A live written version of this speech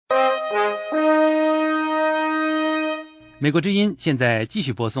美国之音现在继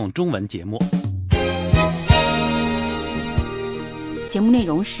续播送中文节目。节目内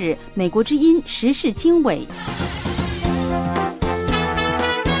容是美国之音时事经纬。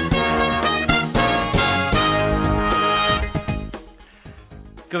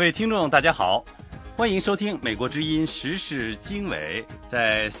各位听众大家好，欢迎收听美国之音时事经纬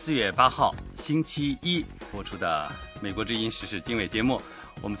在4月8号星期一播出的美国之音时事经纬节目。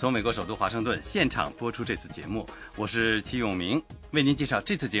我们从美国首都华盛顿现场播出这次节目，我是齐永明，为您介绍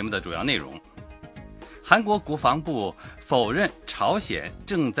这次节目的主要内容。韩国国防部否认朝鲜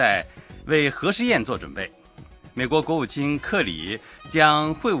正在为核试验做准备。美国国务卿克里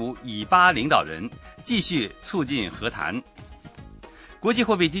将会晤以巴领导人，继续促进和谈。国际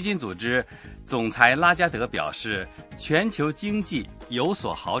货币基金组织总裁拉加德表示，全球经济有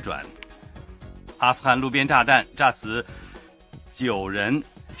所好转。阿富汗路边炸弹炸死9人，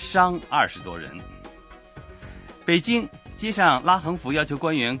伤20多人。北京街上拉横幅要求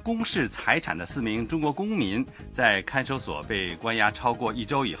官员公示财产的4名中国公民，在看守所被关押超过1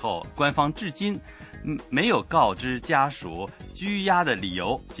周以后，官方至今没有告知家属拘押的理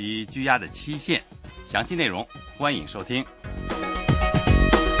由及拘押的期限。详细内容欢迎收听。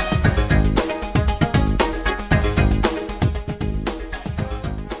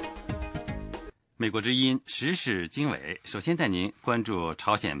美国之音时事经纬首先带您关注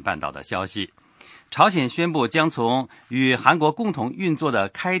朝鲜半岛的消息。朝鲜宣布将从与韩国共同运作的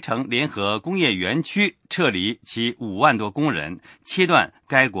开城联合工业园区撤离其5万多工人，切断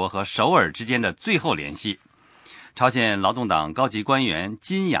该国和首尔之间的最后联系。朝鲜劳动党高级官员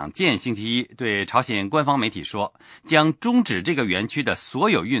金养健星期一对朝鲜官方媒体说，将终止这个园区的所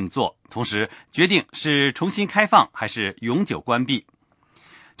有运作，同时决定是重新开放还是永久关闭。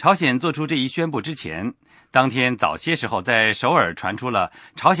朝鲜做出这一宣布之前，当天早些时候在首尔传出了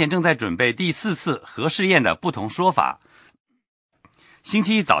朝鲜正在准备第4次核试验的不同说法。星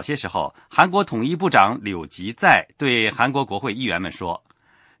期一早些时候，韩国统一部长柳吉在对韩国国会议员们说，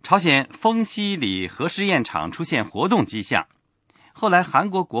朝鲜丰西里核试验场出现活动迹象。后来韩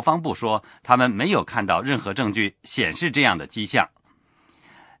国国防部说，他们没有看到任何证据显示这样的迹象。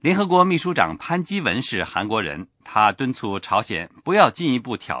联合国秘书长潘基文是韩国人，他敦促朝鲜不要进一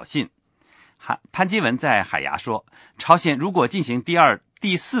步挑衅。潘基文在海牙说，朝鲜如果进行第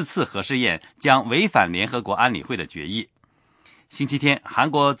4次核试验，将违反联合国安理会的决议。星期天，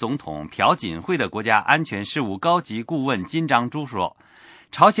韩国总统朴槿惠的国家安全事务高级顾问金章洙说，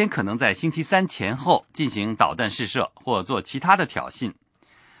朝鲜可能在星期3前后进行导弹试射或做其他的挑衅。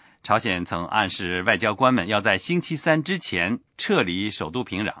朝鲜曾暗示外交官们要在星期3之前撤离首都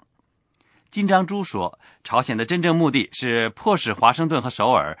平壤。金章洙说，朝鲜的真正目的是迫使华盛顿和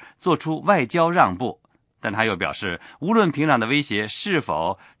首尔做出外交让步，但他又表示，无论平壤的威胁是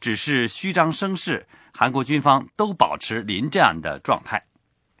否只是虚张声势，韩国军方都保持临战的状态。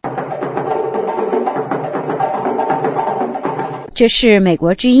这是美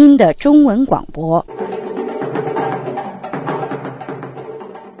国之音的中文广播。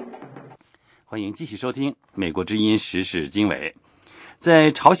欢迎继续收听美国之音时事经纬。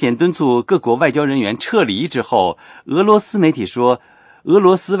在朝鲜敦促各国外交人员撤离之后，俄罗斯媒体说，俄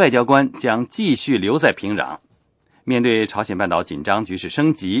罗斯外交官将继续留在平壤。面对朝鲜半岛紧张局势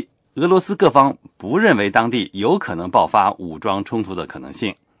升级，俄罗斯各方不认为当地有可能爆发武装冲突的可能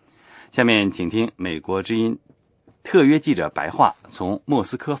性。下面请听美国之音特约记者白桦从莫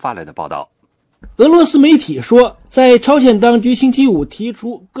斯科发来的报道。俄罗斯媒体说，在朝鲜当局星期五提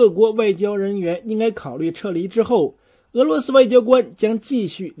出各国外交人员应该考虑撤离之后，俄罗斯外交官将继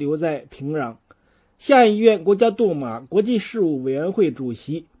续留在平壤。下议院国家杜马国际事务委员会主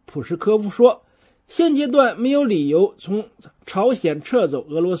席普什科夫说，现阶段没有理由从朝鲜撤走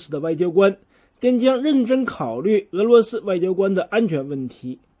俄罗斯的外交官，但将认真考虑俄罗斯外交官的安全问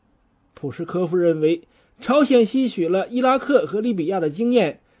题。普什科夫认为，朝鲜吸取了伊拉克和利比亚的经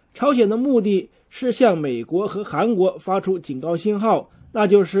验，朝鲜的目的是向美国和韩国发出警告信号，那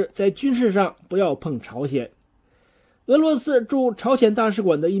就是在军事上不要碰朝鲜。俄罗斯驻朝鲜大使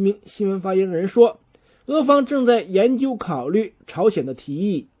馆的一名新闻发言人说，俄方正在研究考虑朝鲜的提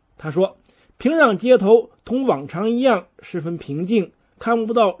议。他说，平壤街头同往常一样十分平静，看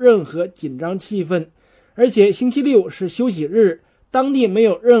不到任何紧张气氛，而且星期六是休息日，当地没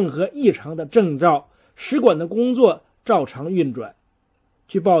有任何异常的征兆，使馆的工作照常运转。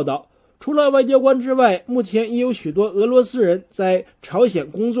据报道，除了外交官之外，目前也有许多俄罗斯人在朝鲜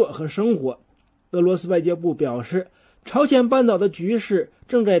工作和生活。俄罗斯外交部表示，朝鲜半岛的局势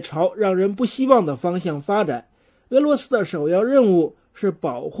正在朝让人不希望的方向发展，俄罗斯的首要任务是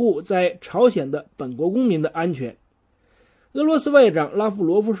保护在朝鲜的本国公民的安全。俄罗斯外长拉夫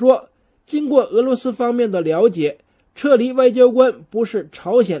罗夫说，经过俄罗斯方面的了解，撤离外交官不是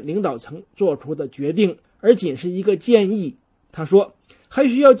朝鲜领导层做出的决定，而仅是一个建议。他说，还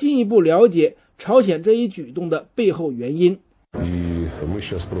需要进一步了解朝鲜这一举动的背后原因。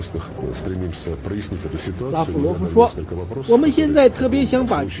拉夫罗夫说，我们现在特别想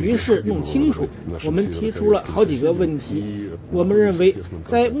把局势弄清楚，我们提出了好几个问题，我们认为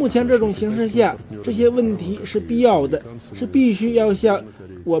在目前这种形势下，这些问题是必要的，是必须要向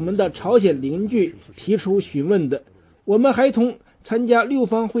我们的朝鲜邻居提出询问的。我们还同参加6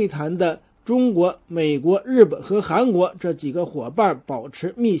方会谈的中国、美国、日本和韩国这几个伙伴保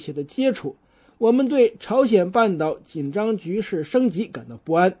持密切的接触。我们对朝鲜半岛紧张局势升级感到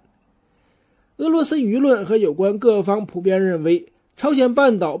不安。俄罗斯舆论和有关各方普遍认为，朝鲜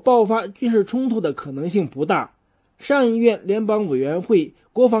半岛爆发军事冲突的可能性不大。上议院联邦委员会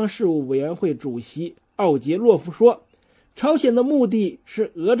国防事务委员会主席奥杰洛夫说，朝鲜的目的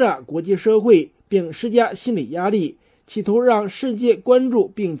是讹诈国际社会，并施加心理压力，企图让世界关注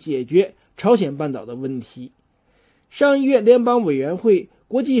并解决朝鲜半岛的问题。上议院联邦委员会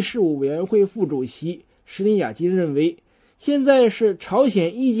国际事务委员会副主席什林雅金认为，现在是朝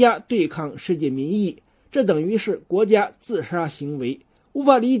鲜一家对抗世界民意，这等于是国家自杀行为，无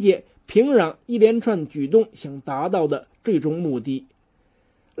法理解平壤一连串举动想达到的最终目的。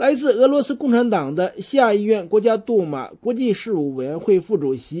来自俄罗斯共产党的下议院国家杜马国际事务委员会副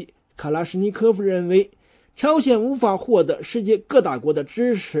主席卡拉什尼科夫认为，朝鲜无法获得世界各大国的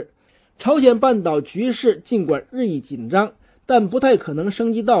支持，朝鲜半岛局势尽管日益紧张，但不太可能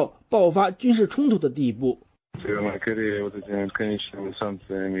升级到爆发军事冲突的地步。卡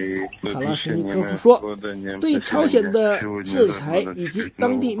拉什尼科夫说，对朝鲜的制裁以及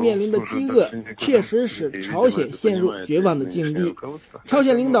当地面临的饥饿确实使朝鲜陷入绝望的境地，朝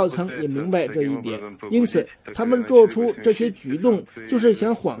鲜领导层也明白这一点，因此他们做出这些举动就是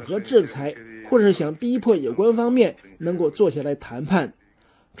想缓和制裁，或者想逼迫有关方面能够坐下来谈判。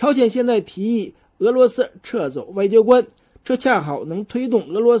朝鲜现在提议俄罗斯撤走外交官，这恰好能推动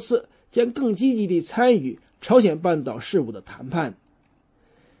俄罗斯将更积极地参与朝鲜半岛事务的谈判。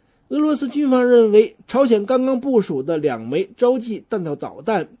俄罗斯军方认为，朝鲜刚刚部署的2枚洲际弹道导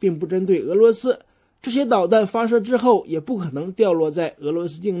弹并不针对俄罗斯，这些导弹发射之后也不可能掉落在俄罗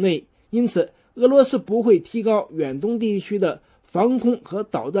斯境内，因此俄罗斯不会提高远东地区的防空和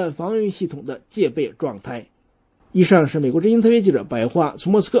导弹防御系统的戒备状态。以上是美国之音特别记者白桦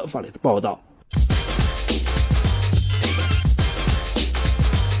从莫斯科发来的报道。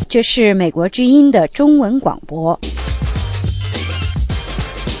这是美国之音的中文广播。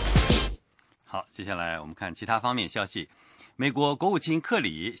好，接下来我们看其他方面消息。美国国务卿克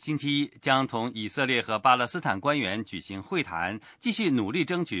里星期一将同以色列和巴勒斯坦官员举行会谈，继续努力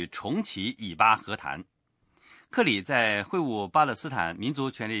争取重启以巴和谈。克里在会晤巴勒斯坦民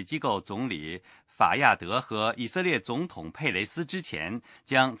族权力机构总理法亚德和以色列总统佩雷斯之前，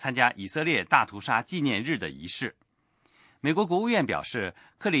将参加以色列大屠杀纪念日的仪式。美国国务院表示，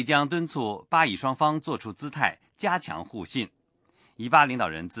克里将敦促巴以双方做出姿态，加强互信。以巴领导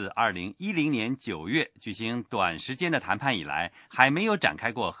人自2010年9月举行短时间的谈判以来，还没有展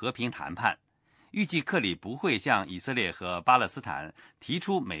开过和平谈判。预计克里不会向以色列和巴勒斯坦提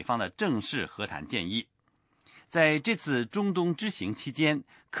出美方的正式和谈建议。在这次中东之行期间，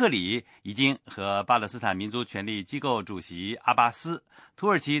克里已经和巴勒斯坦民族权力机构主席阿巴斯、土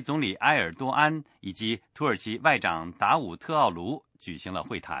耳其总理埃尔多安以及土耳其外长达武特奥卢举行了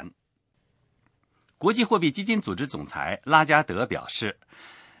会谈。国际货币基金组织总裁拉加德表示，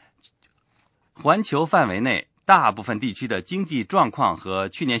环球范围内大部分地区的经济状况和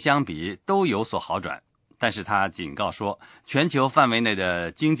去年相比都有所好转，但是他警告说，全球范围内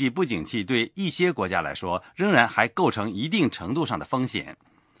的经济不景气对一些国家来说仍然还构成一定程度上的风险。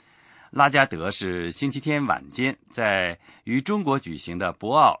拉加德是星期天晚间在于中国举行的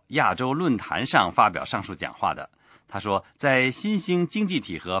博鳌亚洲论坛上发表上述讲话的。他说，在新兴经济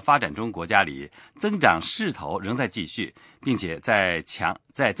体和发展中国家里，增长势头仍在继续，并且在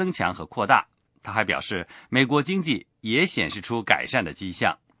增强和扩大。他还表示，美国经济也显示出改善的迹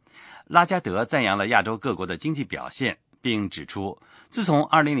象。拉加德赞扬了亚洲各国的经济表现，并指出，自从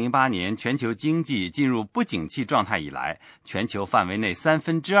2008年全球经济进入不景气状态以来，全球范围内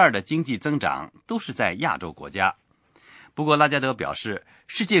2/3的经济增长都是在亚洲国家。不过拉加德表示，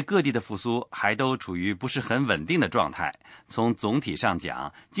世界各地的复苏还都处于不是很稳定的状态，从总体上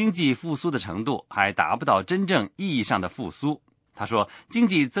讲，经济复苏的程度还达不到真正意义上的复苏。他说，经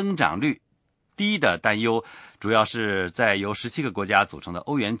济增长率低的担忧主要是在由17个国家组成的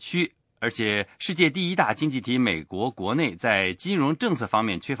欧元区，而且世界第一大经济体美国国内在金融政策方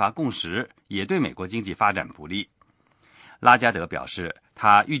面缺乏共识，也对美国经济发展不利。拉加德表示，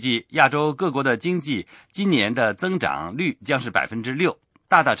他预计亚洲各国的经济今年的增长率将是 6%，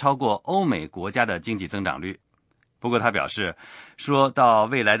 大大超过欧美国家的经济增长率。不过他表示，说到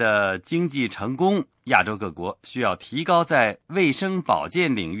未来的经济成功，亚洲各国需要提高在卫生保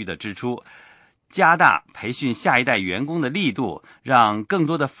健领域的支出，加大培训下一代员工的力度，让更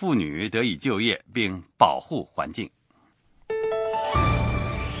多的妇女得以就业，并保护环境。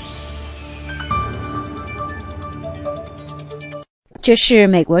这是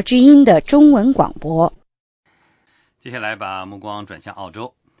美国之音的中文广播。接下来把目光转向澳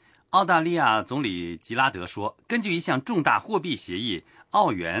洲。澳大利亚总理吉拉德说，根据一项重大货币协议，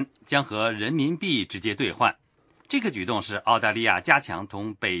澳元将和人民币直接兑换。这个举动是澳大利亚加强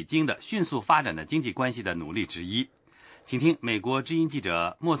同北京的迅速发展的经济关系的努力之一。请听美国之音记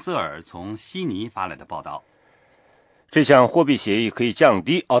者莫斯尔从悉尼发来的报道。这项货币协议可以降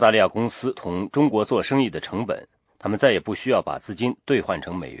低澳大利亚公司同中国做生意的成本，他们再也不需要把资金兑换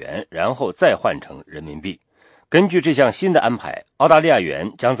成美元，然后再换成人民币。根据这项新的安排，澳大利亚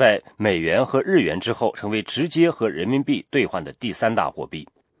元将在美元和日元之后成为直接和人民币兑换的第三大货币。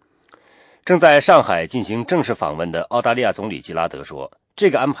正在上海进行正式访问的澳大利亚总理吉拉德说，这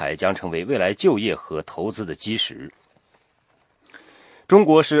个安排将成为未来就业和投资的基石。中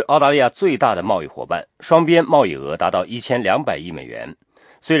国是澳大利亚最大的贸易伙伴，双边贸易额达到1200亿美元。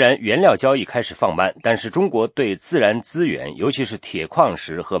虽然原料交易开始放慢，但是中国对自然资源，尤其是铁矿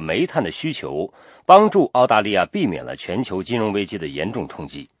石和煤炭的需求，帮助澳大利亚避免了全球金融危机的严重冲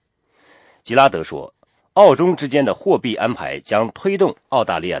击。吉拉德说，澳中之间的货币安排将推动澳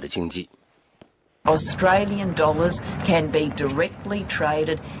大利亚的经济。Australian dollars can be directly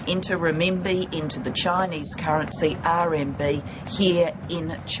traded into renminbi, into the Chinese currency RMB here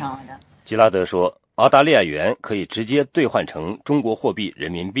in China. 吉拉德说，澳大利亚元可以直接兑换成中国货币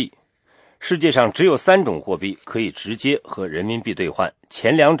人民币。世界上只有3种货币可以直接和人民币兑换，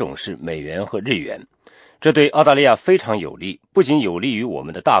前2种是美元和日元。这对澳大利亚非常有利，不仅有利于我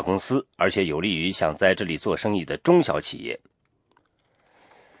们的大公司，而且有利于想在这里做生意的中小企业。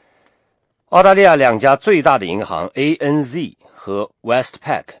澳大利亚2家最大的银行 ANZ 和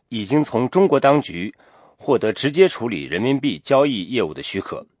Westpac 已经从中国当局获得直接处理人民币交易业务的许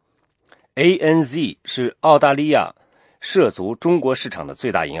可。ANZ 是澳大利亚涉足中国市场的最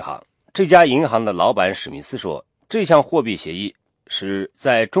大银行。这家银行的老板史密斯说，这项货币协议使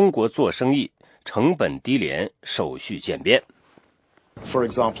在中国做生意成本低廉，手续简便。For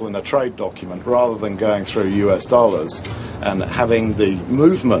example, in a trade document, rather than going through US dollars and having the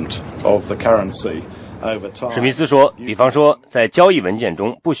movement of the currency over time. 史密斯说，比方说在交易文件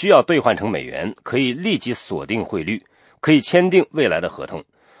中不需要兑换成美元，可以立即锁定汇率，可以签订未来的合同，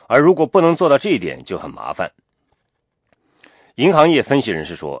而如果不能做到这一点就很麻烦。银行业分析人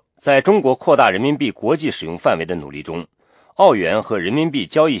士说，在中国扩大人民币国际使用范围的努力中，澳元和人民币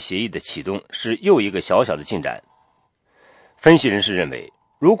交易协议的启动是又一个小小的进展。分析人士认为，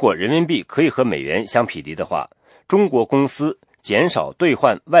如果人民币可以和美元相匹敌的话，中国公司减少兑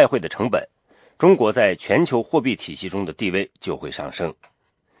换外汇的成本，中国在全球货币体系中的地位就会上升。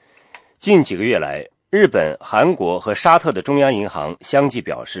近几个月来，日本、韩国和沙特的中央银行相继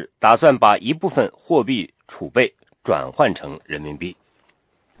表示，打算把一部分货币储备转换成人民币。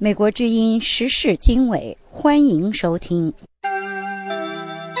美国之音时事经纬，欢迎收听。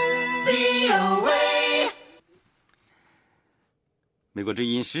美国之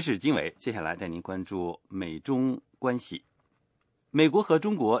音时事经纬，接下来带您关注美中关系。美国和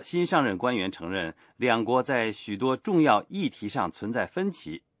中国新上任官员承认，两国在许多重要议题上存在分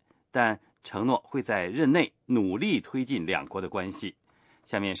歧，但承诺会在任内努力推进两国的关系。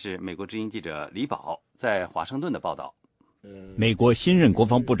下面是美国之音记者李宝在华盛顿的报道。美国新任国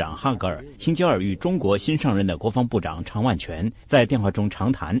防部长哈格尔星期二与中国新上任的国防部长常万全在电话中长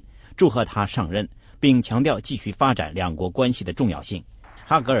谈，祝贺他上任，并强调继续发展两国关系的重要性。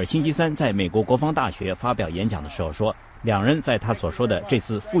哈格尔星期三在美国国防大学发表演讲的时候说，两人在他所说的这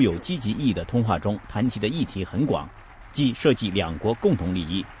次富有积极意义的通话中谈及的议题很广，既涉及两国共同利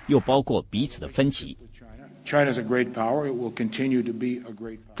益，又包括彼此的分歧。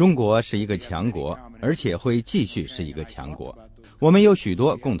中国是一个强国，而且会继续是一个强国。我们有许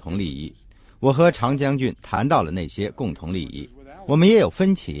多共同利益，我和常将军谈到了那些共同利益。我们也有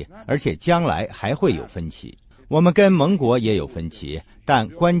分歧，而且将来还会有分歧。我们跟盟国也有分歧，但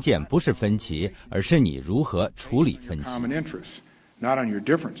关键不是分歧，而是你如何处理分歧。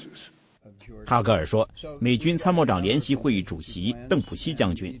哈格尔说，美军参谋长联席会议主席邓普西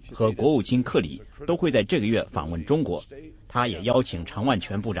将军和国务卿克里都会在这个月访问中国。他也邀请常万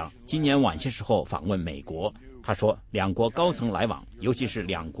全部长今年晚些时候访问美国。他说，两国高层来往，尤其是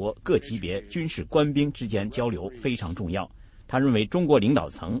两国各级别军事官兵之间交流非常重要。他认为中国领导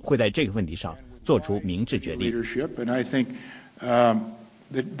层会在这个问题上做出明智决定。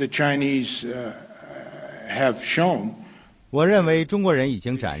我认为中国人已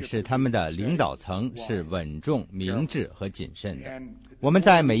经展示他们的领导层是稳重、明智和谨慎的。我们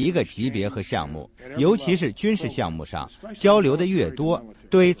在每一个级别和项目，尤其是军事项目上，交流的越多，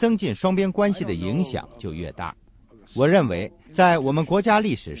对增进双边关系的影响就越大。我认为在我们国家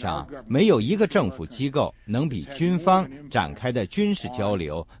历史上，没有一个政府机构能比军方展开的军事交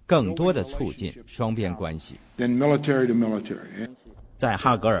流更多地促进双边关系。在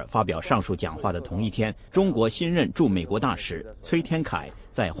哈格尔发表上述讲话的同一天，中国新任驻美国大使崔天凯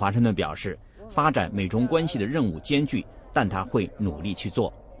在华盛顿表示，发展美中关系的任务艰巨，但他会努力去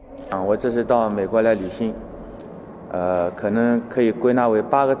做。我这次到美国来旅行，可能可以归纳为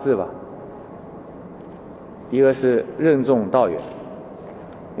8个字吧。一个是任重道远，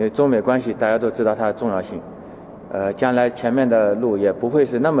因为中美关系大家都知道它的重要性，将来前面的路也不会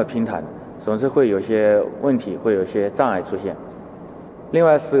是那么平坦的，总是会有些问题，会有些障碍出现。另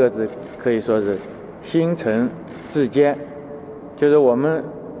外4个字可以说是心诚志坚，就是我们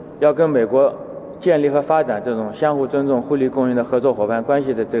要跟美国建立和发展这种相互尊重、互利共赢的合作伙伴关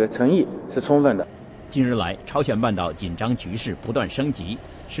系的这个诚意是充分的。近日来，朝鲜半岛紧张局势不断升级，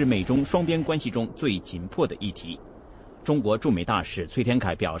是美中双边关系中最紧迫的议题。中国驻美大使崔天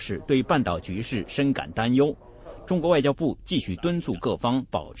凯表示，对半岛局势深感担忧。中国外交部继续敦促各方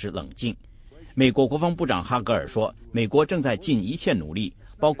保持冷静。美国国防部长哈格尔说，美国正在尽一切努力，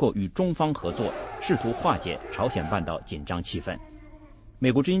包括与中方合作，试图化解朝鲜半岛紧张气氛。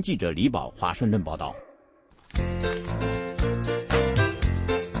美国之音记者李宝华盛顿报道。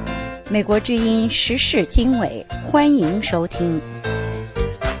美国之音时事经纬，欢迎收听。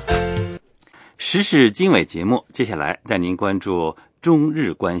时事经纬节目，接下来带您关注中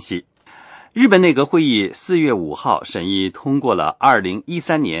日关系。日本内阁会议4月5号审议通过了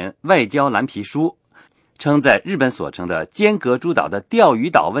2013年外交蓝皮书，称在日本所称的尖阁诸岛的钓鱼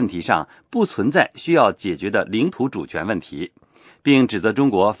岛问题上不存在需要解决的领土主权问题，并指责中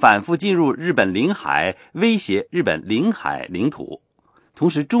国反复进入日本领海，威胁日本领海领土。同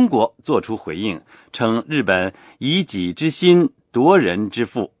时，中国作出回应，称日本以己之心夺人之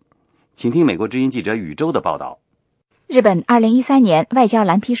腹。请听美国之音记者宇宙的报道。日本2013年外交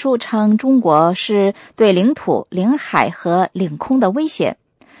蓝皮书称中国是对领土、领海和领空的威胁。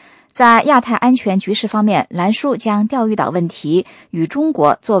在亚太安全局势方面，蓝书将钓鱼岛问题与中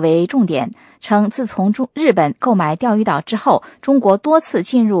国作为重点，称自从日本购买钓鱼岛之后，中国多次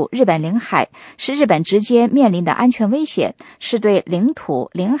进入日本领海，是日本直接面临的安全威胁，是对领土、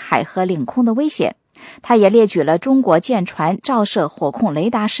领海和领空的威胁。他也列举了中国舰船照射火控雷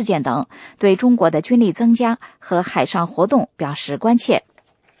达事件等，对中国的军力增加和海上活动表示关切。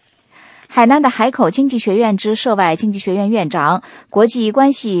海南的海口经济学院之涉外经济学院院长、国际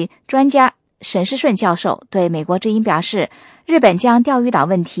关系专家沈世顺教授对美国之音表示，日本将钓鱼岛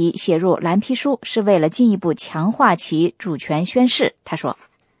问题写入蓝皮书是为了进一步强化其主权宣示。他说，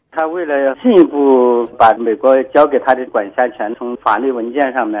他为了进一步把美国交给他的管辖权从法律文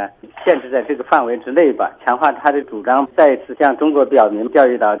件上面限制在这个范围之内吧，强化他的主张，再一次向中国表明钓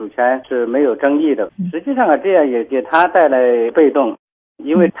鱼岛主权是没有争议的。实际上这样也给他带来被动，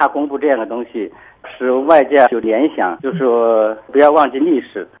因为他公布这样的东西，使外界有联想，就说不要忘记历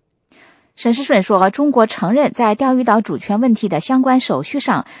史。沈世顺说，中国承认在钓鱼岛主权问题的相关手续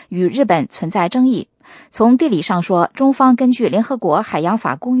上与日本存在争议。从地理上说，中方根据联合国海洋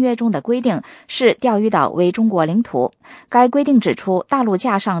法公约中的规定，视钓鱼岛为中国领土。该规定指出，大陆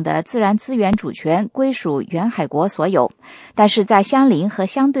架上的自然资源主权归属沿海国所有，但是在相邻和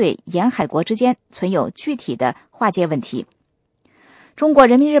相对沿海国之间存有具体的划界问题。中国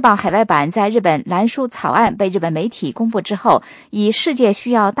人民日报海外版在日本蓝书草案被日本媒体公布之后，以世界需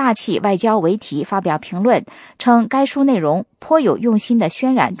要大气外交为题发表评论，称该书内容颇有用心地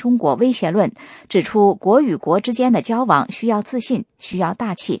渲染中国威胁论，指出国与国之间的交往需要自信，需要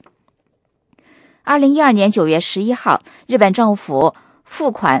大气。2012年9月11号，日本政府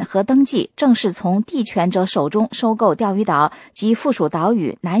付款和登记，正式从地权者手中收购钓鱼岛及附属岛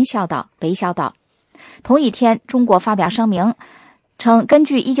屿南小岛、北小岛。同一天，中国发表声明称，根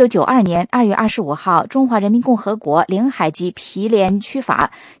据1992年2月25号《中华人民共和国领海及毗连区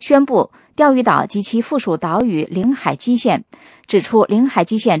法》宣布钓鱼岛及其附属岛屿领海基线，指出领海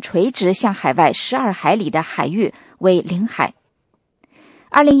基线垂直向海外12海里的海域为领海。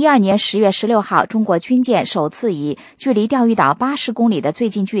2012年10月16号，中国军舰首次以距离钓鱼岛80公里的最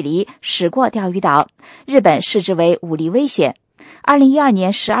近距离驶过钓鱼岛，日本视之为武力威胁。2012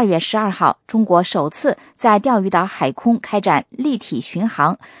年12月12号，中国首次在钓鱼岛海空开展立体巡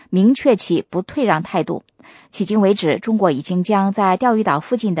航，明确其不退让态度。迄今为止，中国已经将在钓鱼岛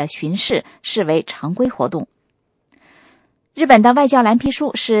附近的巡视视为常规活动。日本的外交蓝皮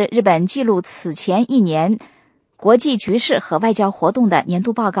书是日本记录此前一年国际局势和外交活动的年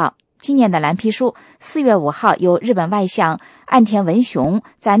度报告。今年的蓝皮书4月5号由日本外相岸田文雄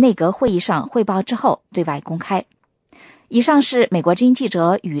在内阁会议上汇报之后对外公开。以上是美国之音记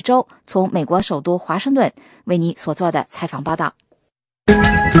者宇宙从美国首都华盛顿为你所做的采访报道。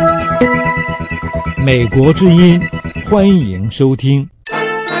美国之音，欢迎收听。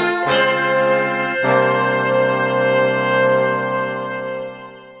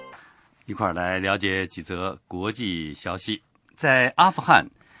一块儿来了解几则国际消息。在阿富汗，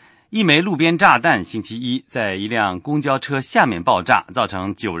一枚路边炸弹星期一在一辆公交车下面爆炸，造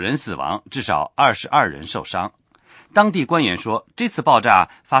成9人死亡，至少22人受伤。当地官员说，这次爆炸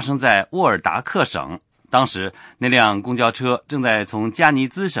发生在沃尔达克省，当时那辆公交车正在从加尼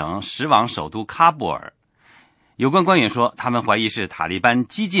兹省驶往首都喀布尔。有关官员说，他们怀疑是塔利班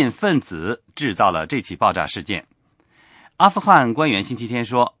激进分子制造了这起爆炸事件。阿富汗官员星期天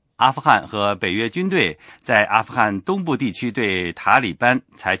说，阿富汗和北约军队在阿富汗东部地区对塔利班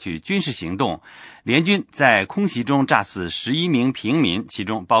采取军事行动，联军在空袭中炸死11名平民，其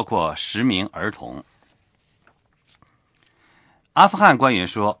中包括10名儿童。阿富汗官员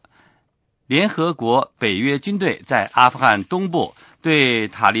说，联合国北约军队在阿富汗东部对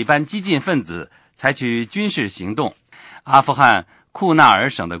塔利班激进分子采取军事行动。阿富汗库纳尔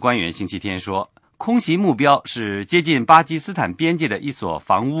省的官员星期天说，空袭目标是接近巴基斯坦边界的一所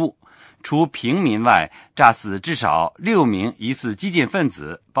房屋，除平民外，炸死至少6名疑似激进分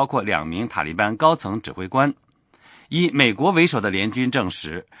子，包括2名塔利班高层指挥官。以美国为首的联军证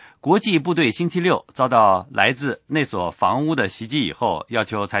实，国际部队星期六遭到来自那所房屋的袭击以后，要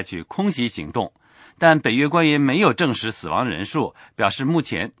求采取空袭行动，但北约官员没有证实死亡人数，表示目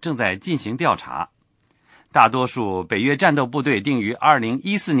前正在进行调查。大多数北约战斗部队定于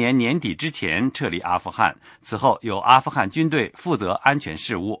2014年年底之前撤离阿富汗，此后由阿富汗军队负责安全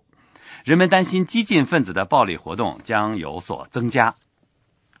事务。人们担心激进分子的暴力活动将有所增加。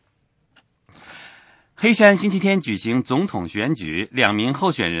黑山星期天举行总统选举，2名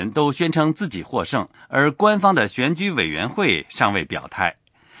候选人都宣称自己获胜，而官方的选举委员会尚未表态。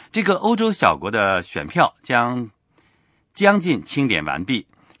这个欧洲小国的选票将近清点完毕。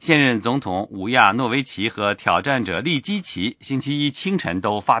现任总统乌亚诺维奇和挑战者利基奇星期一清晨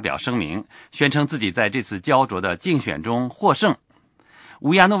都发表声明，宣称自己在这次焦灼的竞选中获胜。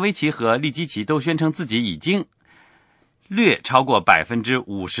乌亚诺维奇和利基奇都宣称自己已经略超过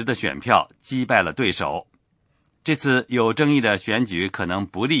 50% 的选票，击败了对手。这次有争议的选举可能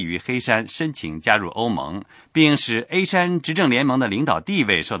不利于黑山申请加入欧盟，并使 A 山执政联盟的领导地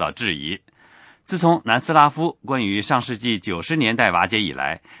位受到质疑。自从南斯拉夫关于上世纪90年代瓦解以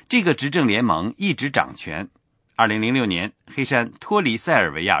来，这个执政联盟一直掌权。2006年，黑山脱离塞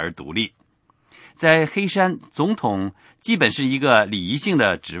尔维亚而独立。在黑山，总统基本是一个礼仪性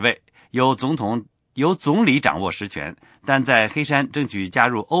的职位，由总理掌握实权，但在黑山争取加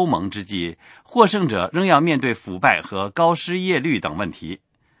入欧盟之际，获胜者仍要面对腐败和高失业率等问题。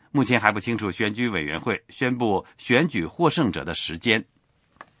目前还不清楚选举委员会宣布选举获胜者的时间。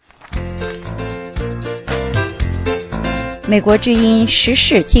美国之音时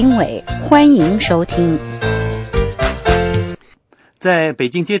事经纬，欢迎收听。在北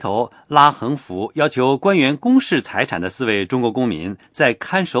京街头拉横幅要求官员公示财产的4位中国公民，在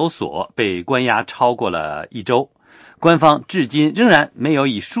看守所被关押超过了1周，官方至今仍然没有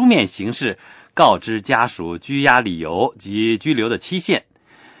以书面形式告知家属拘押理由及拘留的期限。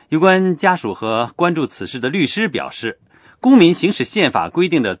有关家属和关注此事的律师表示，公民行使宪法规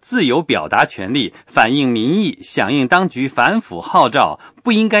定的自由表达权利，反映民意，响应当局反腐号召，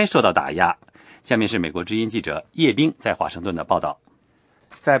不应该受到打压。下面是美国之音记者叶冰在华盛顿的报道。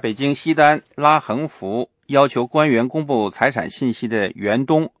在北京西单拉横幅要求官员公布财产信息的袁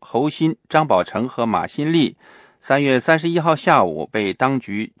东、侯鑫、张宝成和马新立，3月31号下午被当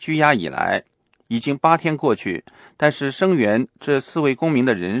局拘押以来，已经8天过去，但是声援这4位公民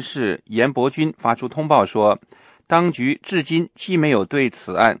的人士严伯钧发出通报说，当局至今既没有对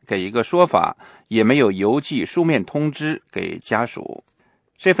此案给一个说法，也没有邮寄书面通知给家属。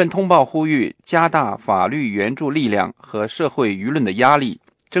这份通报呼吁加大法律援助力量和社会舆论的压力，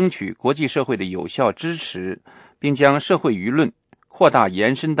争取国际社会的有效支持，并将社会舆论扩大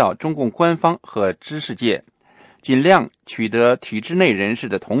延伸到中共官方和知识界，尽量取得体制内人士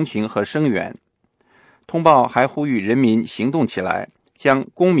的同情和声援。通报还呼吁人民行动起来，将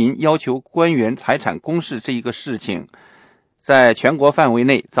公民要求官员财产公示这一个事情在全国范围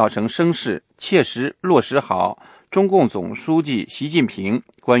内造成声势，切实落实好中共总书记习近平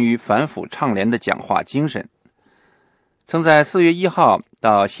关于反腐倡廉的讲话精神。曾在4月1号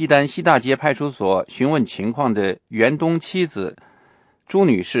到西单西大街派出所询问情况的袁东妻子朱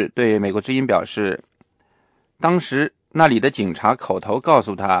女士对美国之音表示，当时那里的警察口头告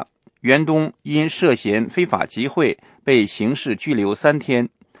诉她，袁东因涉嫌非法集会被刑事拘留3天，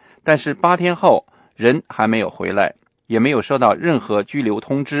但是8天后人还没有回来，也没有收到任何拘留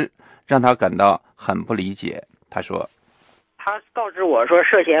通知，让他感到很不理解。他说，他告知我说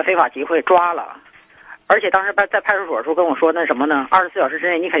涉嫌非法集会抓了，而且当时在派出所的时候跟我说那什么呢，24小时之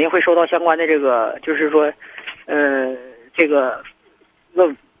内你肯定会收到相关的这个就是说这个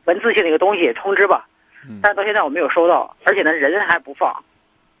文字性的一个东西通知吧，但是到现在我没有收到，而且呢人还不放。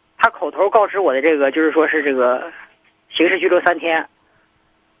他口头告知我的这个就是说是这个刑事拘留3天，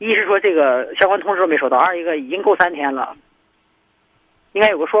一是说这个相关通知都没收到，二一个已经够3天了，应该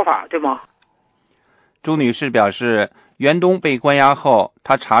有个说法对吗？朱女士表示，袁东被关押后，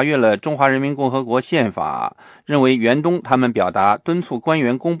她查阅了中华人民共和国宪法，认为袁东他们表达敦促官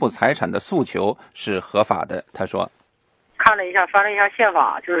员公布财产的诉求是合法的。她说，看了一下翻了一下宪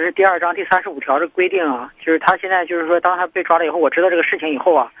法，就是第2章第35条的规定啊，就是他现在就是说当他被抓了以后，我知道这个事情以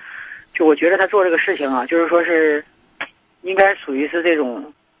后啊，就我觉得他做这个事情啊，就是说是应该属于是这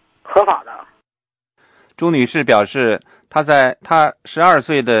种合法的。朱女士表示，她在她12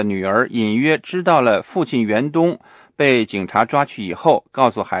岁的女儿隐约知道了父亲袁东被警察抓去以后，告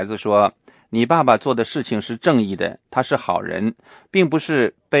诉孩子说，你爸爸做的事情是正义的，他是好人，并不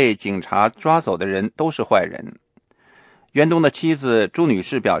是被警察抓走的人都是坏人。袁东的妻子朱女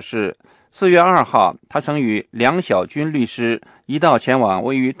士表示，4月2号，她曾与梁小军律师一道前往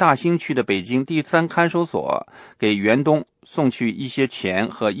位于大兴区的北京第3看守所，给袁东送去一些钱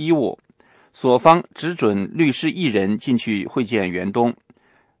和衣物。所方只准律师1人进去会见袁东。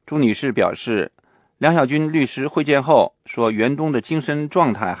朱女士表示，梁小军律师会见后说，袁东的精神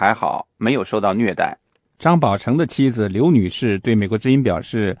状态还好，没有受到虐待。张宝成的妻子刘女士对美国之音表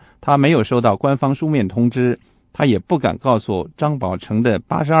示，她没有收到官方书面通知，她也不敢告诉张宝成的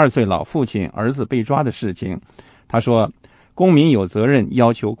82岁老父亲儿子被抓的事情。她说，公民有责任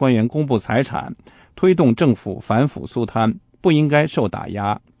要求官员公布财产，推动政府反腐肃贪，不应该受打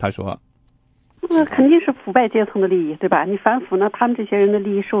压。她说，那肯定是腐败阶层的利益，对吧？你反腐呢，他们这些人的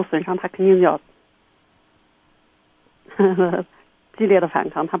利益受损上，他肯定要激烈的反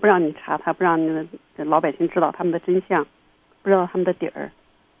抗，他不让你查，他不让你老百姓知道他们的真相，不知道他们的底儿。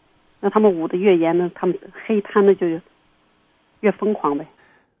那他们捂得越严呢，他们黑贪的就越疯狂呗。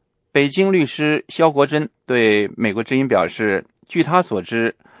北京律师肖国珍对美国之音表示，据他所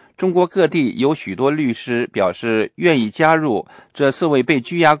知，中国各地有许多律师表示愿意加入这4位被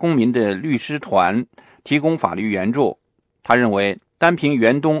拘押公民的律师团，提供法律援助。他认为，单凭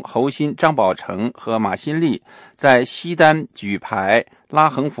袁东、侯鑫、张宝成和马新立在西单举牌、拉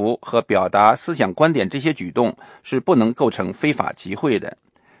横幅和表达思想观点这些举动是不能构成非法集会的。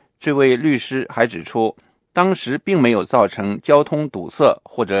这位律师还指出，当时并没有造成交通堵塞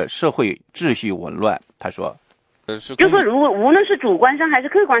或者社会秩序紊乱。他说，就说如果无论是主观上还是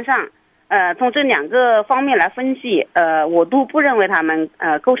客观上，从这2个方面来分析，我都不认为他们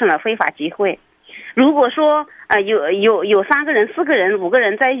构成了非法集会。如果说有3个人、4个人、5个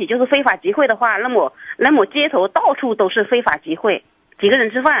人在一起就是非法集会的话，那么街头到处都是非法集会，几个人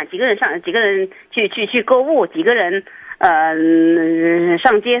吃饭，几个人去购物，几个人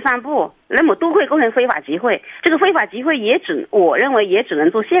上街散步，那么都会构成非法集会。这个非法集会我认为也只能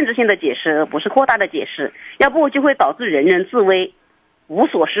做限制性的解释，而不是扩大的解释，要不就会导致人人自危，无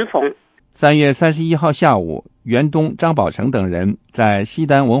所适从。3月31号下午，袁东、张宝成等人在西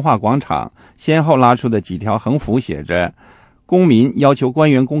单文化广场先后拉出的几条横幅写着，公民要求官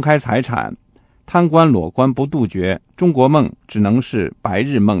员公开财产，贪官裸官不杜绝，中国梦只能是白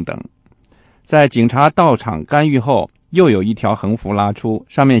日梦等。在警察到场干预后，又有一条横幅拉出，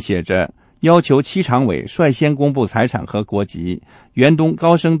上面写着，要求7常委率先公布财产和国籍。袁东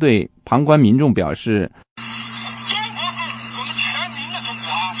高声对旁观民众表示，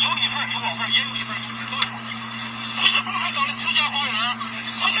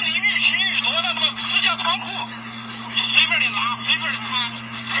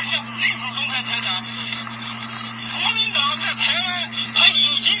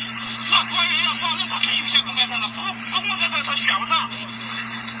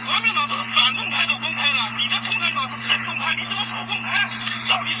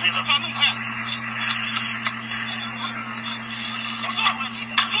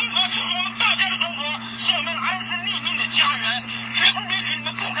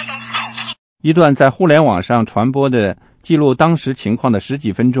一段在互联网上传播的记录当时情况的10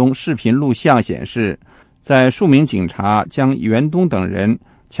几分钟视频录像显示，在数名警察将袁东等人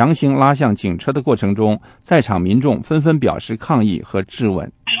强行拉向警车的过程中，在场民众纷纷表示抗议和质问。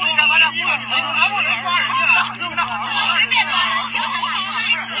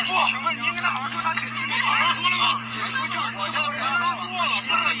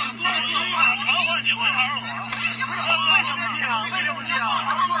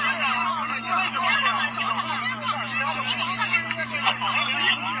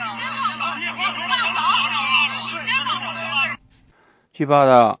据报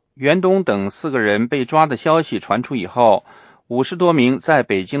道，袁东等4个人被抓的消息传出以后，50多名在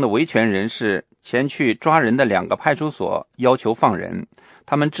北京的维权人士前去抓人的2个派出所，要求放人。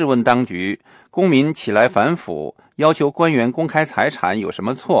他们质问当局，公民起来反腐，要求官员公开财产有什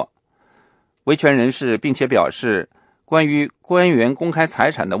么错？维权人士并且表示，关于官员公开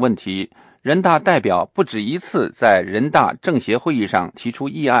财产的问题，人大代表不止一次在人大政协会议上提出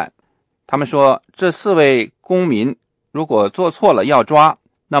议案。他们说，这4位公民如果做错了要抓，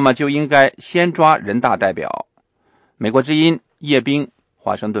那么就应该先抓人大代表。美国之音叶冰，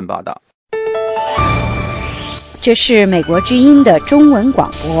华盛顿报道。这是美国之音的中文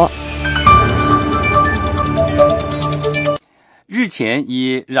广播。日前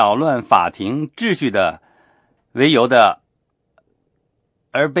以扰乱法庭秩序的为由的，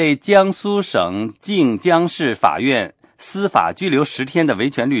而被江苏省靖江市法院司法拘留10天的维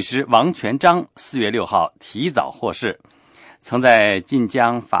权律师王全璋4月6号提早获释。曾在晋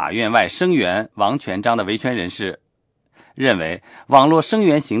江法院外声援王全璋的维权人士认为，网络声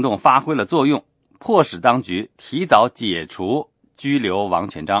援行动发挥了作用，迫使当局提早解除拘留王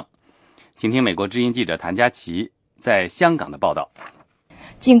全璋。请听美国之音记者谭佳琪在香港的报道。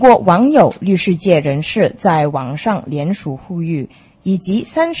经过网友、律师界人士在网上联署呼吁，以及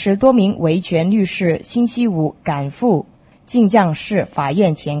30多名维权律师星期五赶赴晋江市法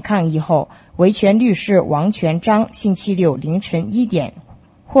院前抗议后，维权律师王全璋星期六凌晨1点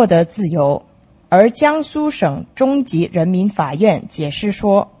获得自由。而江苏省中级人民法院解释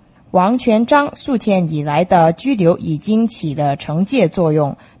说，王全璋数天以来的拘留已经起了惩戒作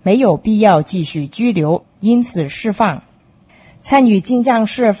用，没有必要继续拘留，因此释放。参与晋江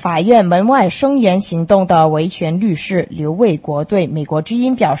市法院门外声援行动的维权律师刘卫国对美国之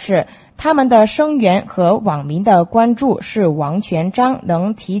音表示，他们的声援和网民的关注是王全璋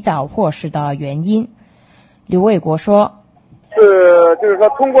能提早获释的原因。刘卫国说，就是说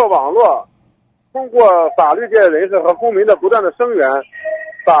通过网络，通过法律界人士和公民的不断的声援，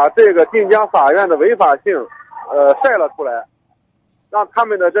把这个晋江法院的违法性晒了出来，让他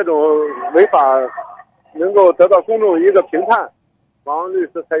们的这种违法能够得到公众一个评判，王律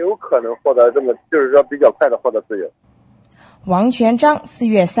师才有可能获得这么就是说比较快的获得自由。王全璋4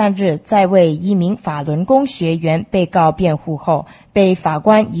月3日在为一名法轮功学员被告辩护后，被法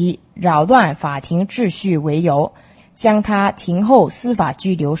官以扰乱法庭秩序为由，将他庭后司法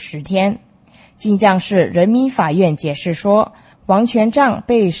拘留10天。晋江市人民法院解释说，王全璋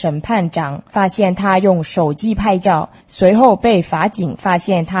被审判长发现他用手机拍照，随后被法警发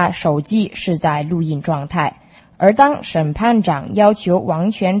现他手机是在录音状态。而当审判长要求王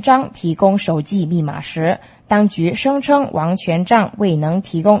全璋提供手机密码时，当局声称王全璋未能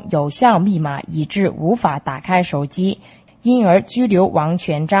提供有效密码，以致无法打开手机，因而拘留王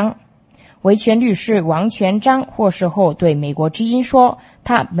全璋。维权律师王全璋获释后对美国之音说，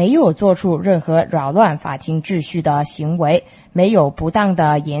他没有做出任何扰乱法庭秩序的行为，没有不当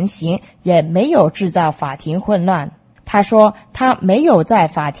的言行，也没有制造法庭混乱。他说，他没有在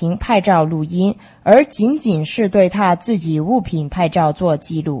法庭拍照录音，而仅仅是对他自己物品拍照做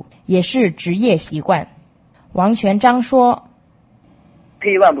记录，也是职业习惯。王全璋说，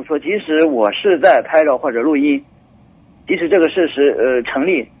退一万步说，即使我是在拍照或者录音，即使这个事实成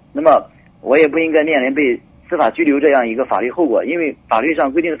立，那么我也不应该面临被司法拘留这样一个法律后果，因为法律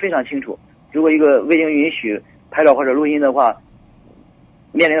上规定的非常清楚，如果一个未经允许拍照或者录音的话，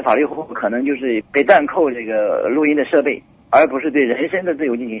面临的法律后果可能就是被暂扣这个录音的设备，而不是对人身的自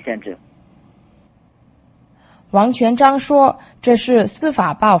由进行限制。王全璋说，这是司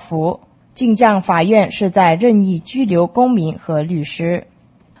法报复，晋江法院是在任意拘留公民和律师。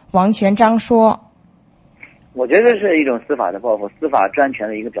王全璋说，我觉得是一种司法的报复，司法专权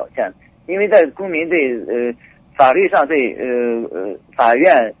的一个表现，因为在公民对法律上对法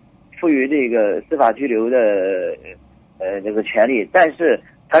院赋予这个司法拘留的这个权利，但是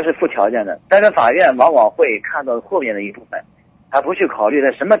它是附条件的，但是法院往往会看到后面的一部分，他不去考虑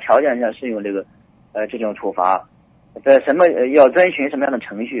在什么条件下适用这个这种处罚，在什么要遵循什么样的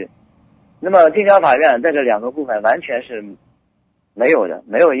程序。那么晋江法院在这2个部分完全是没有的，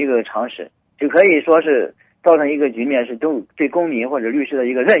没有一个常识，就可以说是造成一个局面是对公民或者律师的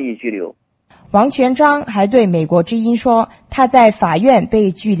一个任意拘留。王全璋还对美国之音说，他在法院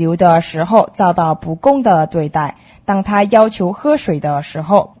被拘留的时候遭到不公的对待，当他要求喝水的时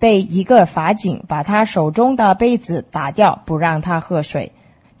候，被一个法警把他手中的杯子打掉，不让他喝水。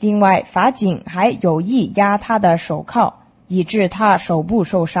另外，法警还有意压他的手铐，以致他手部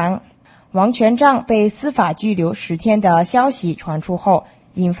受伤。王全璋被司法拘留10天的消息传出后，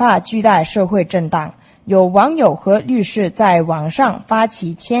引发巨大社会震荡。有网友和律师在网上发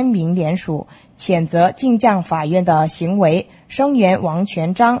起签名联署，谴责进将法院的行为，声援王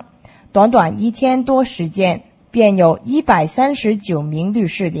全璋。短短1天多时间，便有139名律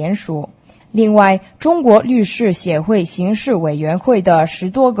师联署。另外，中国律师协会刑事委员会的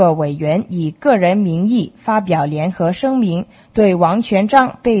10多个委员以个人名义发表联合声明，对王全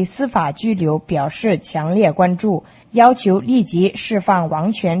璋被司法拘留表示强烈关注，要求立即释放王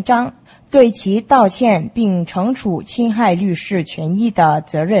全璋，对其道歉并惩处侵害律师权益的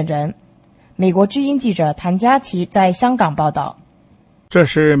责任人。美国之音记者谭佳琪在香港报道。这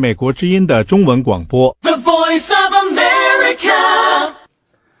是美国之音的中文广播。The Voice of America。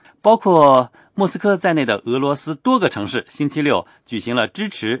包括莫斯科在内的俄罗斯多个城市星期六举行了支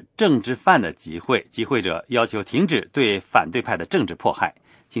持政治犯的集会，集会者要求停止对反对派的政治迫害。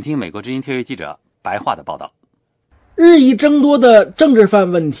请听美国之音特约记者白桦的报道。日益增多的政治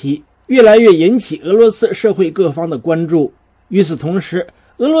犯问题越来越引起俄罗斯社会各方的关注。与此同时，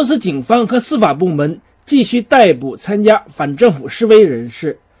俄罗斯警方和司法部门继续逮捕参加反政府示威人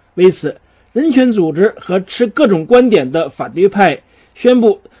士。为此，人权组织和持各种观点的反对派宣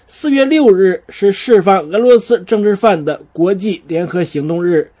布4月6日是释放俄罗斯政治犯的国际联合行动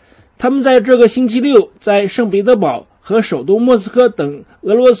日。他们在这个星期六在圣彼得堡和首都莫斯科等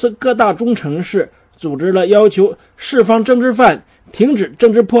俄罗斯各大中城市组织了要求释放政治犯、停止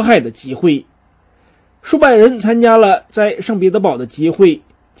政治迫害的集会。数百人参加了在圣彼得堡的集会。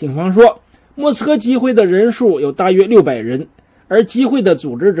警方说，莫斯科集会的人数有大约600人，而集会的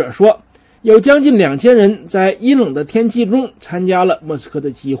组织者说，有将近2000人在阴冷的天气中参加了莫斯科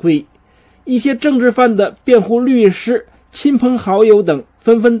的集会。一些政治犯的辩护律师、亲朋好友等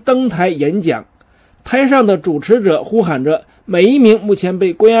纷纷登台演讲。台上的主持者呼喊着每一名目前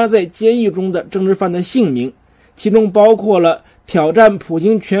被关押在监狱中的政治犯的姓名，其中包括了挑战普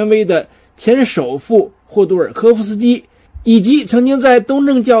京权威的前首富霍杜尔科夫斯基，以及曾经在东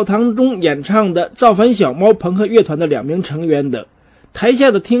正教堂中演唱的造反小猫朋克乐团的2名成员等。台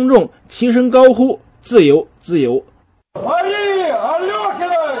下的听众齐声高呼自由自由。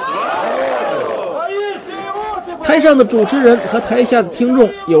台上的主持人和台下的听众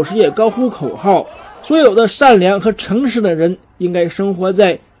有时也高呼口号，所有的善良和诚实的人应该生活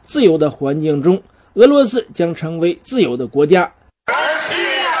在自由的环境中，俄罗斯将成为自由的国家。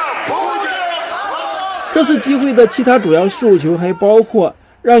这次集会的其他主要诉求还包括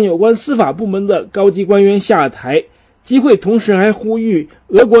让有关司法部门的高级官员下台。集会同时还呼吁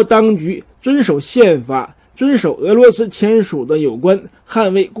俄国当局遵守宪法，遵守俄罗斯签署的有关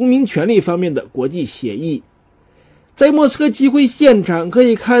捍卫公民权利方面的国际协议。在莫斯科集会现场可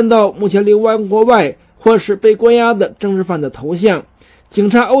以看到目前流亡国外或是被关押的政治犯的头像，警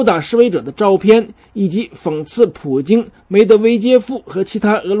察殴打示威者的照片，以及讽刺普京、梅德韦杰夫和其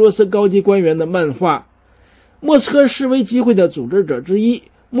他俄罗斯高级官员的漫画。莫斯科示威集会的组织者之一，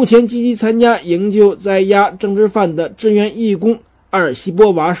目前积极参加营救在押政治犯的志愿义工阿尔西波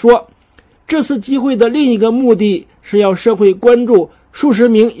娃说，这次集会的另一个目的是要社会关注数十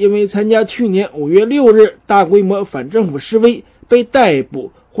名因为参加去年5月6日大规模反政府示威被逮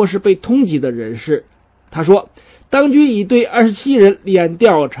捕或是被通缉的人士。他说，当局已对27人立案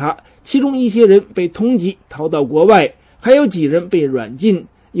调查，其中一些人被通缉逃到国外，还有几人被软禁，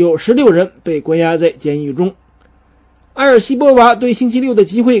有16人被关押在监狱中。阿尔西波娃对星期六的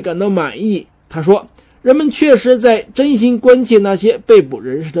集会感到满意。他说，人们确实在真心关切那些被捕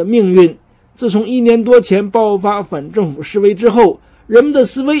人士的命运。自从1年多前爆发反政府示威之后，人们的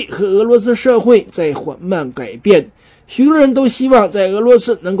思维和俄罗斯社会在缓慢改变，许多人都希望在俄罗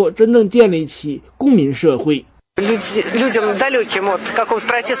斯能够真正建立起公民社会。阿尔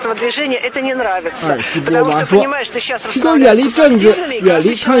西波娃说，许多远离政治、远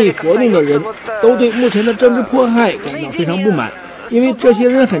离抗议活动的人都对目前的政治迫害感到非常不满，因为这些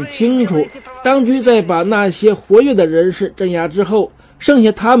人很清楚，当局在把那些活跃的人士镇压之后，剩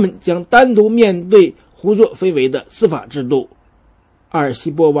下他们将单独面对胡作非为的司法制度。阿尔西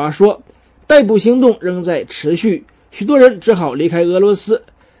波娃说，逮捕行动仍在持续，许多人只好离开俄罗斯。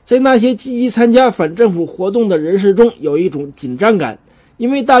在那些积极参加反政府活动的人士中有一种紧张感，因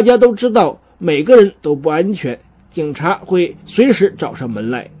为大家都知道每个人都不安全，警察会随时找上门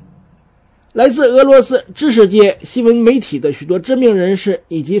来。来自俄罗斯知识界、新闻媒体的许多知名人士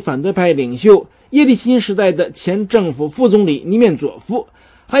以及反对派领袖，叶利钦时代的前政府副总理尼面佐夫，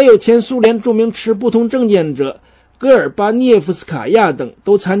还有前苏联著名持不同政见者戈尔巴涅夫斯卡娅等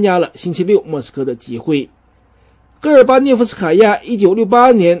都参加了星期六莫斯科的集会。戈尔巴涅夫斯卡娅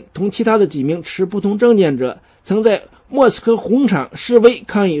1968年同其他的几名持不同政见者曾在莫斯科红场示威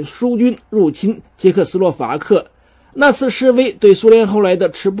抗议苏军入侵捷克斯洛伐克，那次示威对苏联后来的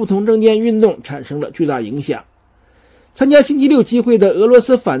持不同政见运动产生了巨大影响。参加星期六集会的俄罗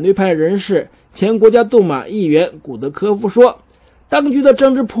斯反对派人士前国家杜马议员古德科夫说，当局的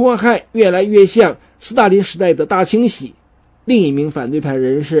政治迫害越来越像斯大林时代的大清洗。另一名反对派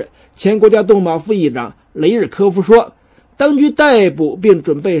人士前国家杜马副议长雷日科夫说，当局逮捕并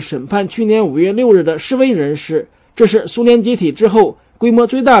准备审判去年5月6日的示威人士，这是苏联解体之后规模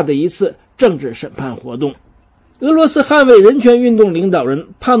最大的一次政治审判活动。俄罗斯捍卫人权运动领导人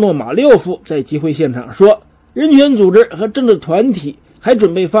帕诺马廖夫在集会现场说，人权组织和政治团体还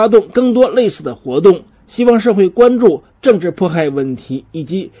准备发动更多类似的活动，希望社会关注政治迫害问题以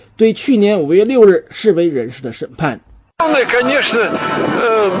及对去年5月6日示威人士的审判。帕诺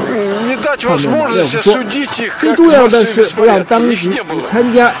马廖夫说，最重要的是不让当局以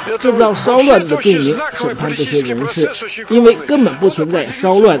参加制造骚乱的罪名审判这些人士，因为根本不存在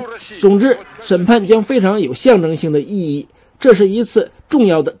骚乱。总之，审判将非常有象征性的意义，这是一次重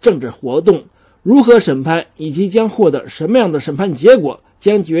要的政治活动。如何审判以及将获得什么样的审判结果，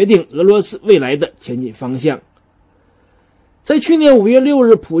将决定俄罗斯未来的前进方向。在去年5月6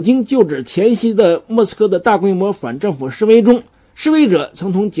日普京就职前夕的莫斯科的大规模反政府示威中，示威者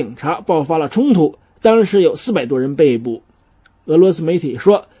曾同警察爆发了冲突，当时有400多人被捕。俄罗斯媒体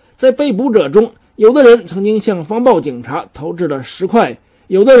说，在被捕者中，有的人曾经向防暴警察投掷了石块，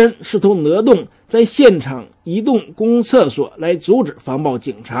有的人试图挪动在现场移动公共厕所来阻止防暴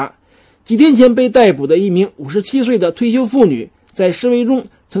警察。几天前被逮捕的一名57岁的退休妇女，在示威中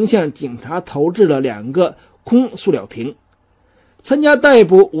曾向警察投掷了2个空塑料瓶。参加逮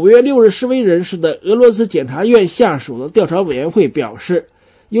捕5月6日示威人士的俄罗斯检察院下属的调查委员会表示，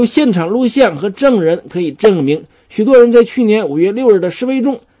有现场录像和证人可以证明，许多人在去年5月6日的示威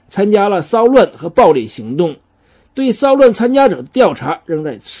中参加了骚乱和暴力行动。对骚乱参加者的调查仍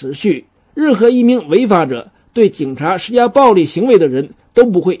在持续，任何一名违法者对警察施加暴力行为的人都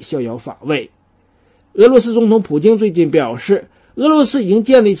不会逍遥法外。俄罗斯总统普京最近表示，俄罗斯已经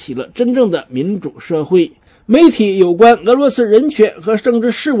建立起了真正的民主社会。媒体有关俄罗斯人权和政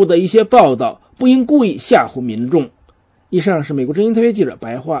治事务的一些报道不应故意吓唬民众。以上是美国之音特约记者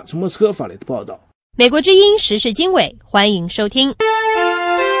白桦从莫斯科发来的报道。美国之音时事经纬，欢迎收听。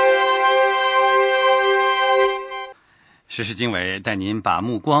时事经纬带您把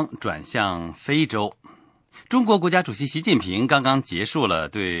目光转向非洲。中国国家主席习近平刚刚结束了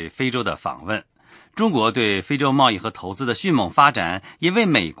对非洲的访问。中国对非洲贸易和投资的迅猛发展，也为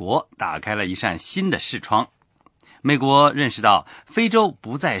美国打开了一扇新的视窗。美国认识到，非洲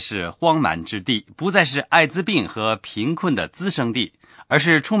不再是荒蛮之地，不再是艾滋病和贫困的滋生地，而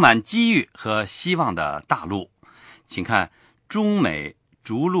是充满机遇和希望的大陆。请看中美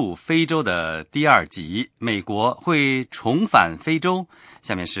逐鹿非洲的第2集，美国会重返非洲。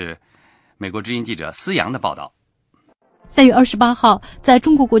下面是美国之音记者思阳的报道。3月28号，在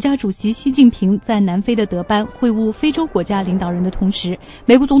中国国家主席习近平在南非的德班会晤非洲国家领导人的同时，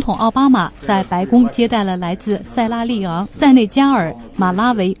美国总统奥巴马在白宫接待了来自塞拉利昂、塞内加尔、马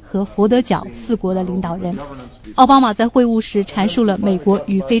拉维和佛得角4国的领导人。奥巴马在会晤时阐述了美国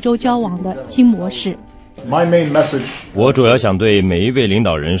与非洲交往的新模式。我主要想对每一位领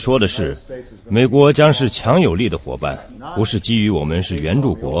导人说的是，美国将是强有力的伙伴，不是基于我们是援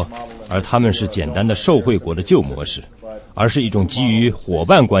助国，而他们是简单的受惠国的旧模式，而是一种基于伙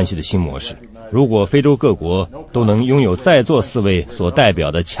伴关系的新模式。如果非洲各国都能拥有在座4位所代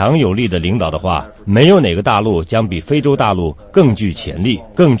表的强有力的领导的话，没有哪个大陆将比非洲大陆更具潜力，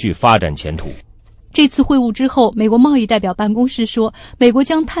更具发展前途。这次会晤之后，美国贸易代表办公室说，美国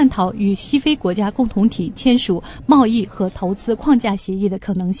将探讨与西非国家共同体签署贸易和投资框架协议的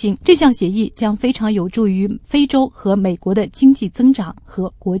可能性。这项协议将非常有助于非洲和美国的经济增长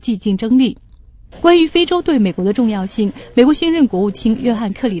和国际竞争力。关于非洲对美国的重要性，美国新任国务卿约翰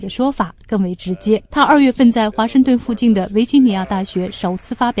·克里的说法更为直接。他2月份在华盛顿附近的维吉尼亚大学首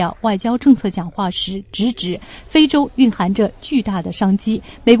次发表外交政策讲话时，直指非洲蕴含着巨大的商机，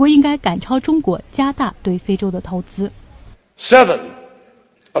美国应该赶超中国，加大对非洲的投资。7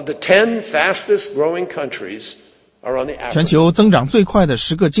 of the 10 fastest growing countries全球增长最快的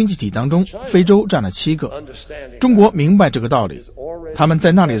10个经济体当中，非洲占了7个。中国明白这个道理，他们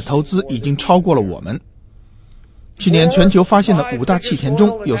在那里的投资已经超过了我们。去年全球发现的5大气田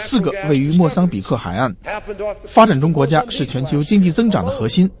中有4个位于莫桑比克海岸。发展中国家是全球经济增长的核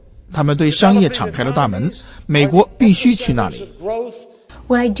心，他们对商业敞开了大门，美国必须去那里。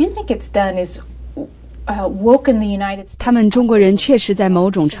他们中国人确实在某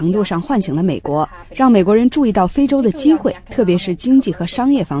种程度上唤醒了美国，让美国人注意到非洲的机会，特别是经济和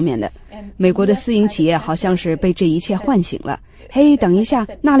商业方面的。美国的私营企业好像是被这一切唤醒了。嘿，等一下，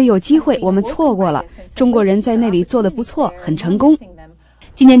那里有机会，我们错过了。中国人在那里做得不错，很成功。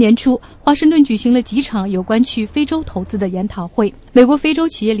今年年初，华盛顿举行了几场有关去非洲投资的研讨会。美国非洲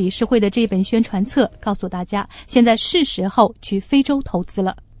企业理事会的这本宣传册告诉大家，现在是时候去非洲投资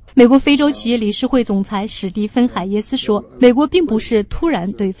了。美国非洲企业理事会总裁史蒂芬·海耶斯说，美国并不是突然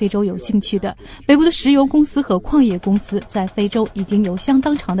对非洲有兴趣的。美国的石油公司和矿业公司在非洲已经有相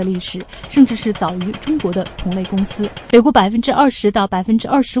当长的历史，甚至是早于中国的同类公司。美国20%到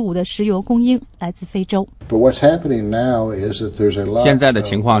25%的石油供应来自非洲。现在的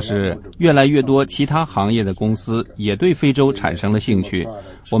情况是，越来越多其他行业的公司也对非洲产生了兴趣。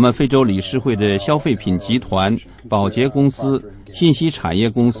我们非洲理事会的消费品集团、宝洁公司、信息产业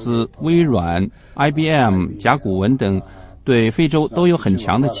公司、微软、IBM、甲骨文等对非洲都有很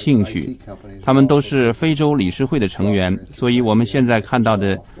强的兴趣，他们都是非洲理事会的成员，所以我们现在看到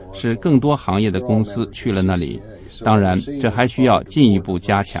的是更多行业的公司去了那里。当然，这还需要进一步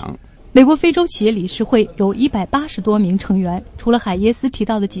加强。美国非洲企业理事会有180多名成员，除了海耶斯提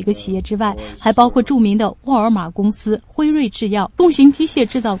到的几个企业之外，还包括著名的沃尔玛公司、辉瑞制药、重型机械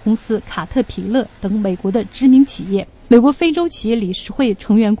制造公司卡特彼勒等美国的知名企业。美国非洲企业理事会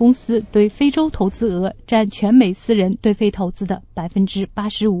成员公司对非洲投资额占全美私人对非投资的85%。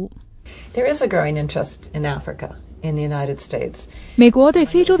There is a growing interest in Africa.In the United States. 美国对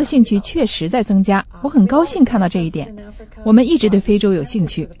非洲的兴趣确实在增加，我很高兴看到这一点。我们一直对非洲有兴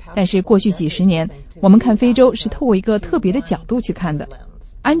趣，但是过去几十年，我们看非洲是透过一个特别的角度去看的。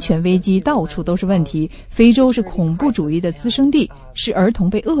安全危机到处都是问题，非洲是恐怖主义的滋生地，是儿童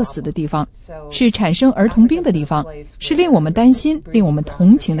被饿死的地方，是产生儿童病的地方，是令我们担心、令我们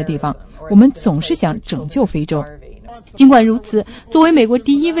同情的地方。我们总是想拯救非洲。尽管如此，作为美国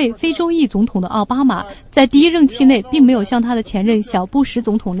第一位非洲裔总统的奥巴马，在第一任期内并没有像他的前任小布什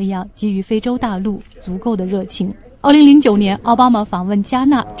总统那样给予非洲大陆足够的热情。2009年，奥巴马访问加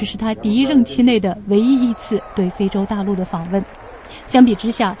纳，这是他第一任期内的唯一一次对非洲大陆的访问。相比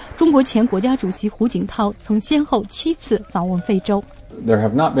之下，中国前国家主席胡锦涛曾先后7次访问非洲。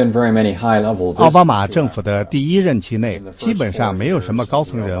奥巴马政府的第一任期内，基本上没有什么高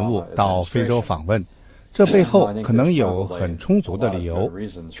层人物到非洲访问。这背后可能有很充足的理由，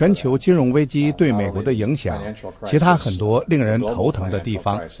全球金融危机对美国的影响，其他很多令人头疼的地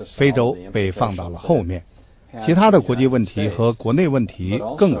方，非洲被放到了后面。其他的国际问题和国内问题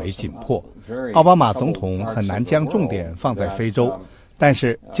更为紧迫，奥巴马总统很难将重点放在非洲。但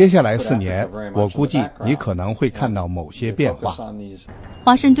是接下来4年，我估计你可能会看到某些变化。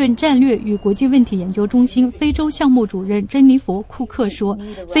华盛顿战略与国际问题研究中心非洲项目主任珍妮佛·库克说，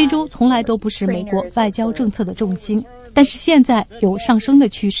非洲从来都不是美国外交政策的重心，但是现在有上升的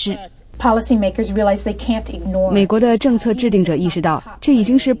趋势。美国的政策制定者意识到，这已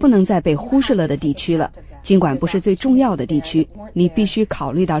经是不能再被忽视了的地区了。尽管不是最重要的地区，你必须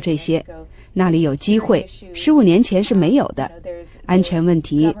考虑到这些。那里有机会，15年前是没有的。安全问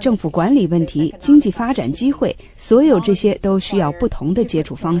题、政府管理问题、经济发展机会，所有这些都需要不同的接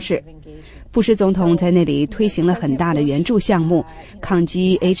触方式。布什总统在那里推行了很大的援助项目，抗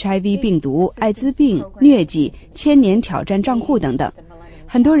击 HIV 病毒、艾滋病、疟疾、千年挑战账户等等。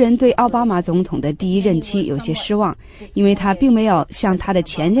很多人对奥巴马总统的第一任期有些失望，因为他并没有像他的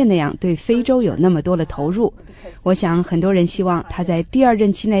前任那样对非洲有那么多的投入。我想很多人希望他在第2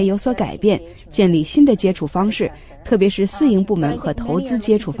任期内有所改变，建立新的接触方式，特别是私营部门和投资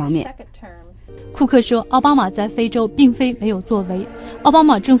接触方面。库克说，奥巴马在非洲并非没有作为，奥巴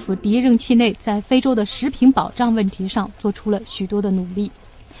马政府第一任期内在非洲的食品保障问题上做出了许多的努力。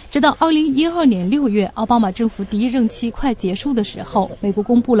直到2012年6月，奥巴马政府第一任期快结束的时候，美国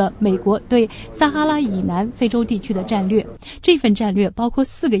公布了美国对撒哈拉以南非洲地区的战略。这份战略包括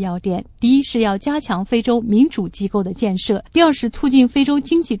4个要点：第一是要加强非洲民主机构的建设；第二是促进非洲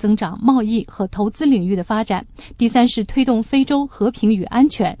经济增长、贸易和投资领域的发展；第三是推动非洲和平与安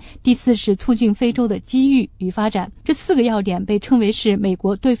全；第四是促进非洲的机遇与发展。这4个要点被称为是美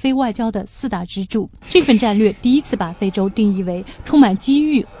国对非外交的4大支柱。这份战略第一次把非洲定义为充满机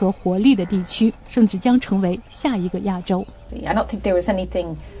遇和活力的地区，甚至将成为下一个亚洲。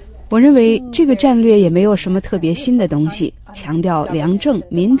我认为这个战略也没有什么特别新的东西，强调良政、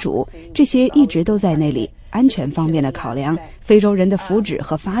民主，这些一直都在那里。安全方面的考量，非洲人的福祉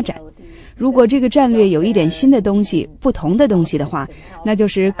和发展。如果这个战略有一点新的东西、不同的东西的话，那就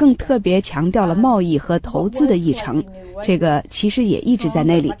是更特别强调了贸易和投资的议程。这个其实也一直在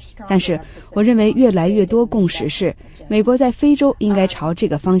那里，但是我认为越来越多共识是，美国在非洲应该朝这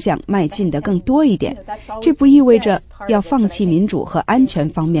个方向迈进的更多一点。这不意味着要放弃民主和安全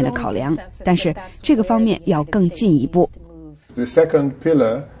方面的考量，但是这个方面要更进一步。The second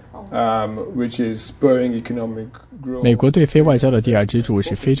pillar, which is spurring economic growth. 美国对非外交的第二支柱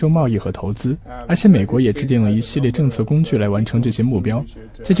是非洲贸易和投资，而且美国也制定了一系列政策工具来完成这些目标。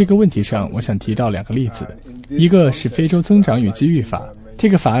在这个问题上，我想提到2个例子，一个是非洲增长与机遇法，这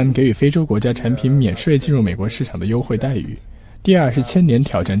个法案给予非洲国家产品免税进入美国市场的优惠待遇。第二是1000年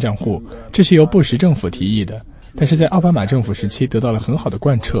挑战账户，这是由布什政府提议的，但是在奥巴马政府时期得到了很好的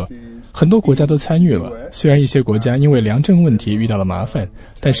贯彻。很多国家都参与了，虽然一些国家因为良政问题遇到了麻烦，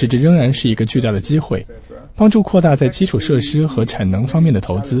但是这仍然是一个巨大的机会，帮助扩大在基础设施和产能方面的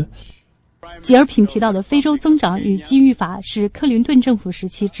投资。吉尔品提到的非洲增长与机遇法是克林顿政府时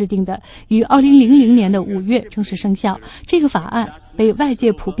期制定的，于2000年的5月正式生效。这个法案被外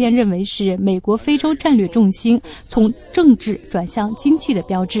界普遍认为是美国非洲战略重心从政治转向经济的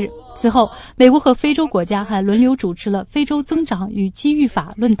标志。此后，美国和非洲国家还轮流主持了非洲增长与机遇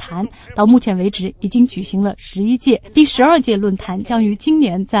法论坛，到目前为止已经举行了11届，第12届论坛将于今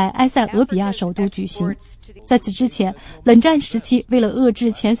年在埃塞俄比亚首都举行。在此之前，冷战时期为了遏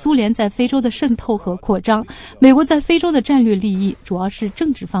制前苏联在非洲的渗透和扩张，美国在非洲的战略利益主要是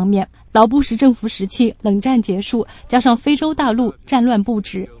政治方面。老布什政府时期，冷战结束，加上非洲大陆战乱不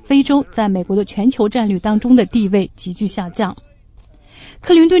止，非洲在美国的全球战略当中的地位急剧下降。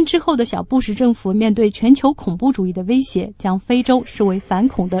克林顿之后的小布什政府面对全球恐怖主义的威胁，将非洲视为反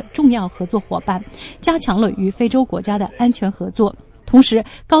恐的重要合作伙伴，加强了与非洲国家的安全合作，同时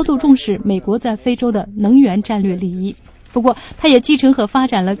高度重视美国在非洲的能源战略利益。不过，他也继承和发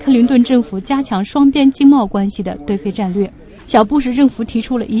展了克林顿政府加强双边经贸关系的对非战略。小布什政府提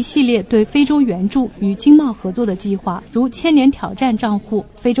出了一系列对非洲援助与经贸合作的计划，如1000年挑战账户、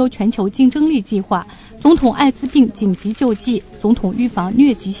非洲全球竞争力计划、总统艾滋病紧急救济、总统预防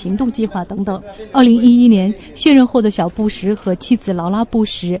疟疾行动计划等等。2011年卸任后的小布什和妻子劳拉·布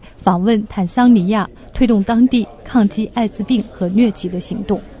什访问坦桑尼亚，推动当地抗击艾滋病和疟疾的行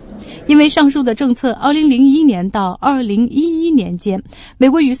动。因为上述的政策，2001年到2011年间，美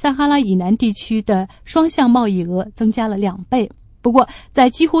国与撒哈拉以南地区的双向贸易额增加了2倍。不过，在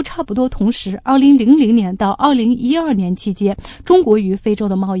几乎差不多同时，2000年到2012年期间，中国与非洲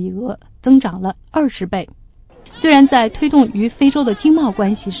的贸易额增长了20倍。虽然在推动与非洲的经贸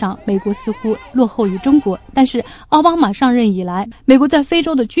关系上，美国似乎落后于中国，但是奥巴马上任以来，美国在非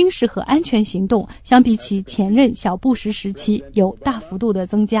洲的军事和安全行动相比起前任小布什时期有大幅度的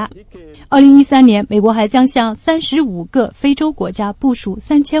增加。2013年，美国还将向35个非洲国家部署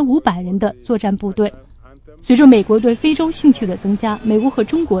3500人的作战部队。随着美国对非洲兴趣的增加，美国和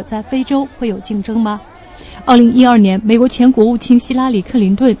中国在非洲会有竞争吗？2012年，美国前国务卿希拉里·克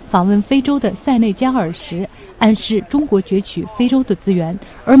林顿访问非洲的塞内加尔时，暗示中国攫取非洲的资源，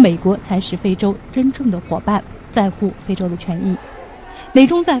而美国才是非洲真正的伙伴，在乎非洲的权益。美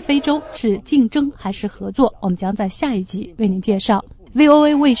中在非洲是竞争还是合作？我们将在下一集为您介绍。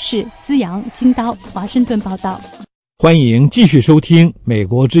VOA 卫视思阳、金刀、华盛顿报道。欢迎继续收听美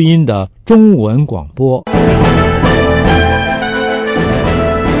国之音的中文广播。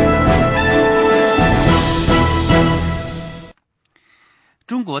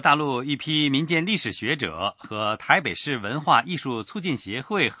中国大陆一批民间历史学者和台北市文化艺术促进协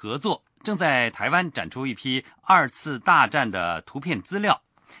会合作，正在台湾展出一批2次大战的图片资料。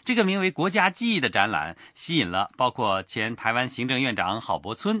这个名为国家记忆的展览吸引了包括前台湾行政院长郝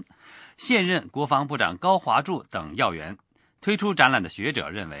柏村、现任国防部长高华柱等要员。推出展览的学者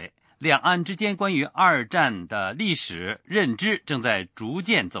认为，两岸之间关于2战的历史认知正在逐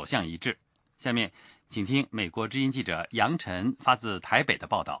渐走向一致。下面请听美国之音记者杨晨发自台北的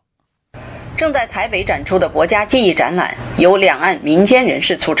报道。正在台北展出的国家记忆展览由两岸民间人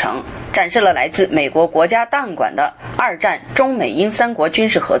士促成，展示了来自美国国家档案馆的2战中美英3国军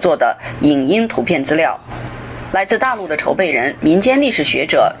事合作的影音图片资料。来自大陆的筹备人、民间历史学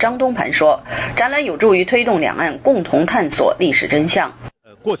者张东盘说，展览有助于推动两岸共同探索历史真相。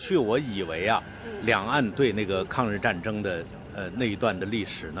过去我以为两岸对那个抗日战争的那一段的历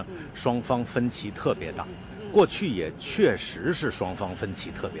史呢，双方分歧特别大。过去也确实是双方分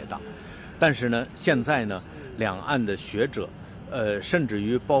歧特别大，但是呢，现在呢，两岸的学者，甚至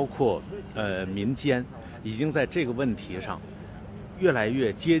于包括民间，已经在这个问题上越来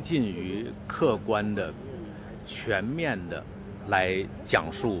越接近于客观的、全面的来讲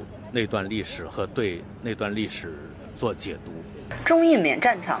述那段历史和对那段历史做解读。中印缅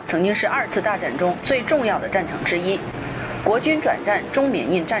战场曾经是2次大战中最重要的战场之一。国军转战中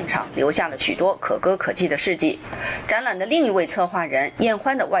缅印战场，留下了许多可歌可泣的事迹。展览的另一位策划人燕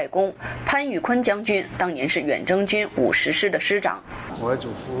欢的外公潘玉坤将军，当年是远征军50师的师长。我外祖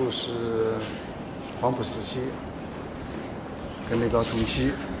父是黄埔时期跟内高同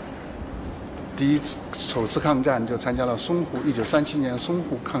期，首次抗战就参加了淞沪，1937年淞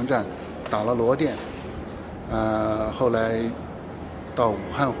沪抗战，打了罗店，后来到武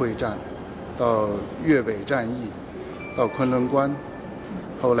汉会战，到粤北战役，到昆仑关，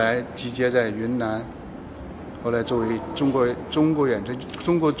后来集结在云南，后来作为中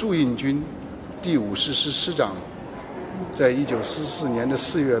国驻印军第50师师长，在1944年的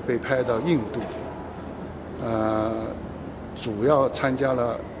4月被派到印度，主要参加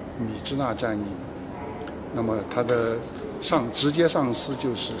了米支那战役。那么他的直接上司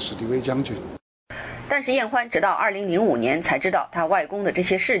就是史迪威将军。但是燕欢直到2005年才知道他外公的这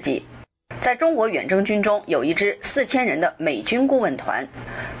些事迹。在中国远征军中有一支4000人的美军顾问团，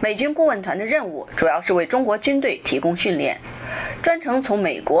美军顾问团的任务主要是为中国军队提供训练。专程从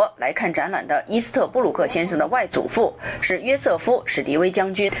美国来看展览的伊斯特布鲁克先生的外祖父是约瑟夫·史迪威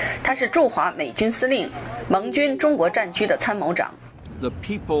将军，他是驻华美军司令，盟军中国战区的参谋长。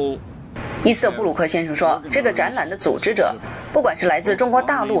伊斯特布鲁克先生说，这个展览的组织者不管是来自中国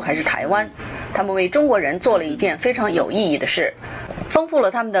大陆还是台湾，他们为中国人做了一件非常有意义的事，丰富了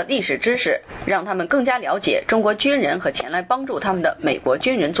他们的历史知识，让他们更加了解中国军人和前来帮助他们的美国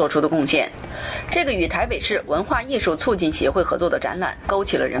军人做出的贡献。这个与台北市文化艺术促进协会合作的展览勾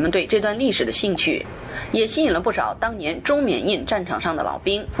起了人们对这段历史的兴趣，也吸引了不少当年中缅印战场上的老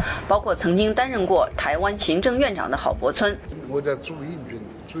兵，包括曾经担任过台湾行政院长的郝柏村。我在驻印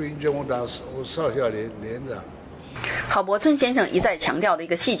军我当时我少校连长。郝柏村先生一再强调的一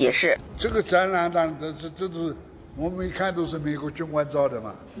个细节是，这个展览当然这都是我们一看都是美国军官照的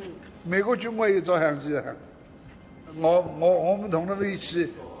嘛，美国军官也照相机啊，我们同他们一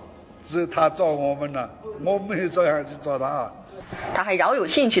起，是他照我们呢，我们也照相机照他。他还饶有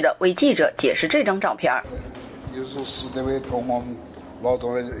兴趣地为记者解释这张照片。有时候史迪威同我们劳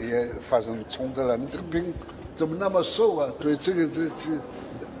动人也发生冲突了，你这个兵怎么那么瘦啊？所以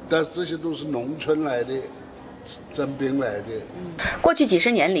但这些都是农村来的。征兵来的。过去几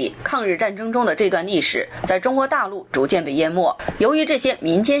十年里，抗日战争中的这段历史在中国大陆逐渐被淹没。由于这些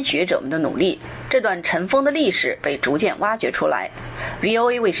民间学者们的努力，这段尘封的历史被逐渐挖掘出来。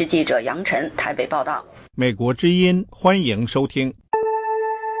VOA 卫视记者杨晨台北报道。美国之音，欢迎收听。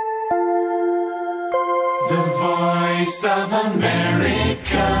The Voice of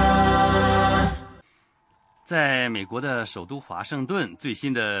America。在美国的首都华盛顿，最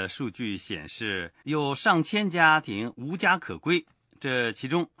新的数据显示，有上千家庭无家可归，这其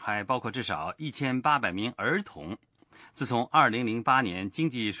中还包括至少1800名儿童。自从2008年经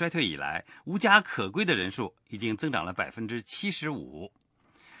济衰退以来，无家可归的人数已经增长了75%。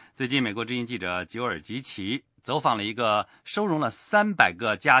最近，美国之音记者吉欧尔吉奇走访了一个收容了300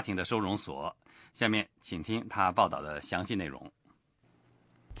个家庭的收容所。下面请听他报道的详细内容。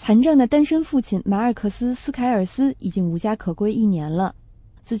残障的单身父亲马尔克斯·斯凯尔斯已经无家可归1年了。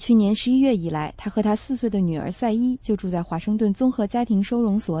自去年11月以来，他和他4岁的女儿赛伊就住在华盛顿综合家庭收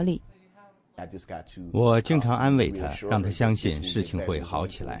容所里。我经常安慰他，让他相信事情会好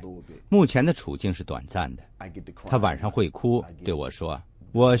起来。目前的处境是短暂的。他晚上会哭，对我说：“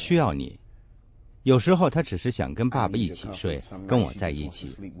我需要你。”有时候他只是想跟爸爸一起睡，跟我在一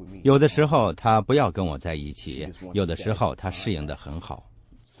起。有的时候他不要跟我在一起，有的时候他适应得很好。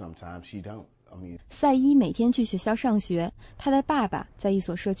赛伊每天去学校上学，他的爸爸在一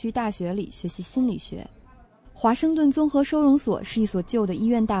所社区大学里学习心理学。华盛顿综合收容所是一所旧的医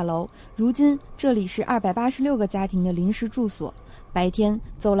院大楼，如今这里是286个家庭的临时住所。白天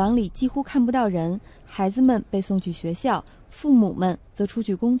走廊里几乎看不到人，孩子们被送去学校，父母们则出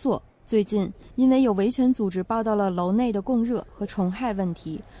去工作。最近因为有维权组织报道了楼内的供热和虫害问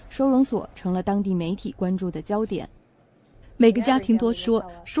题，收容所成了当地媒体关注的焦点。每个家庭都说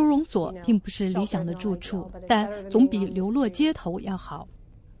收容所并不是理想的住处，但总比流落街头要好。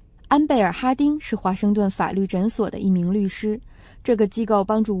安贝尔·哈丁是华盛顿法律诊所的一名律师，这个机构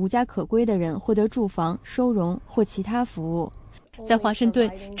帮助无家可归的人获得住房、收容或其他服务。在华盛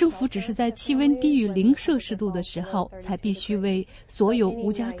顿，政府只是在气温低于0摄氏度的时候，才必须为所有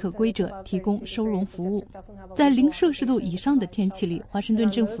无家可归者提供收容服务。在0摄氏度以上的天气里，华盛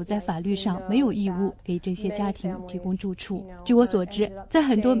顿政府在法律上没有义务给这些家庭提供住处。据我所知，在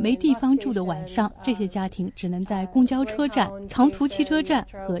很多没地方住的晚上，这些家庭只能在公交车站、长途汽车站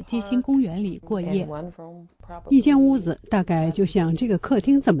和街心公园里过夜。一间屋子大概就像这个客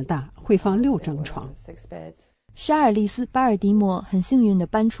厅这么大，会放6张床。沙尔利斯·巴尔迪摩很幸运地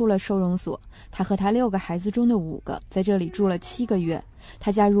搬出了收容所，他和他6个孩子中的5个在这里住了7个月。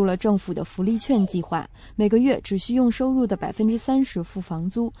他加入了政府的福利券计划，每个月只需用收入的30%付房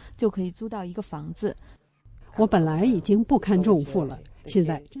租，就可以租到一个房子。我本来已经不堪重负了，现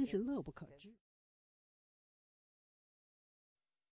在真是乐不可支。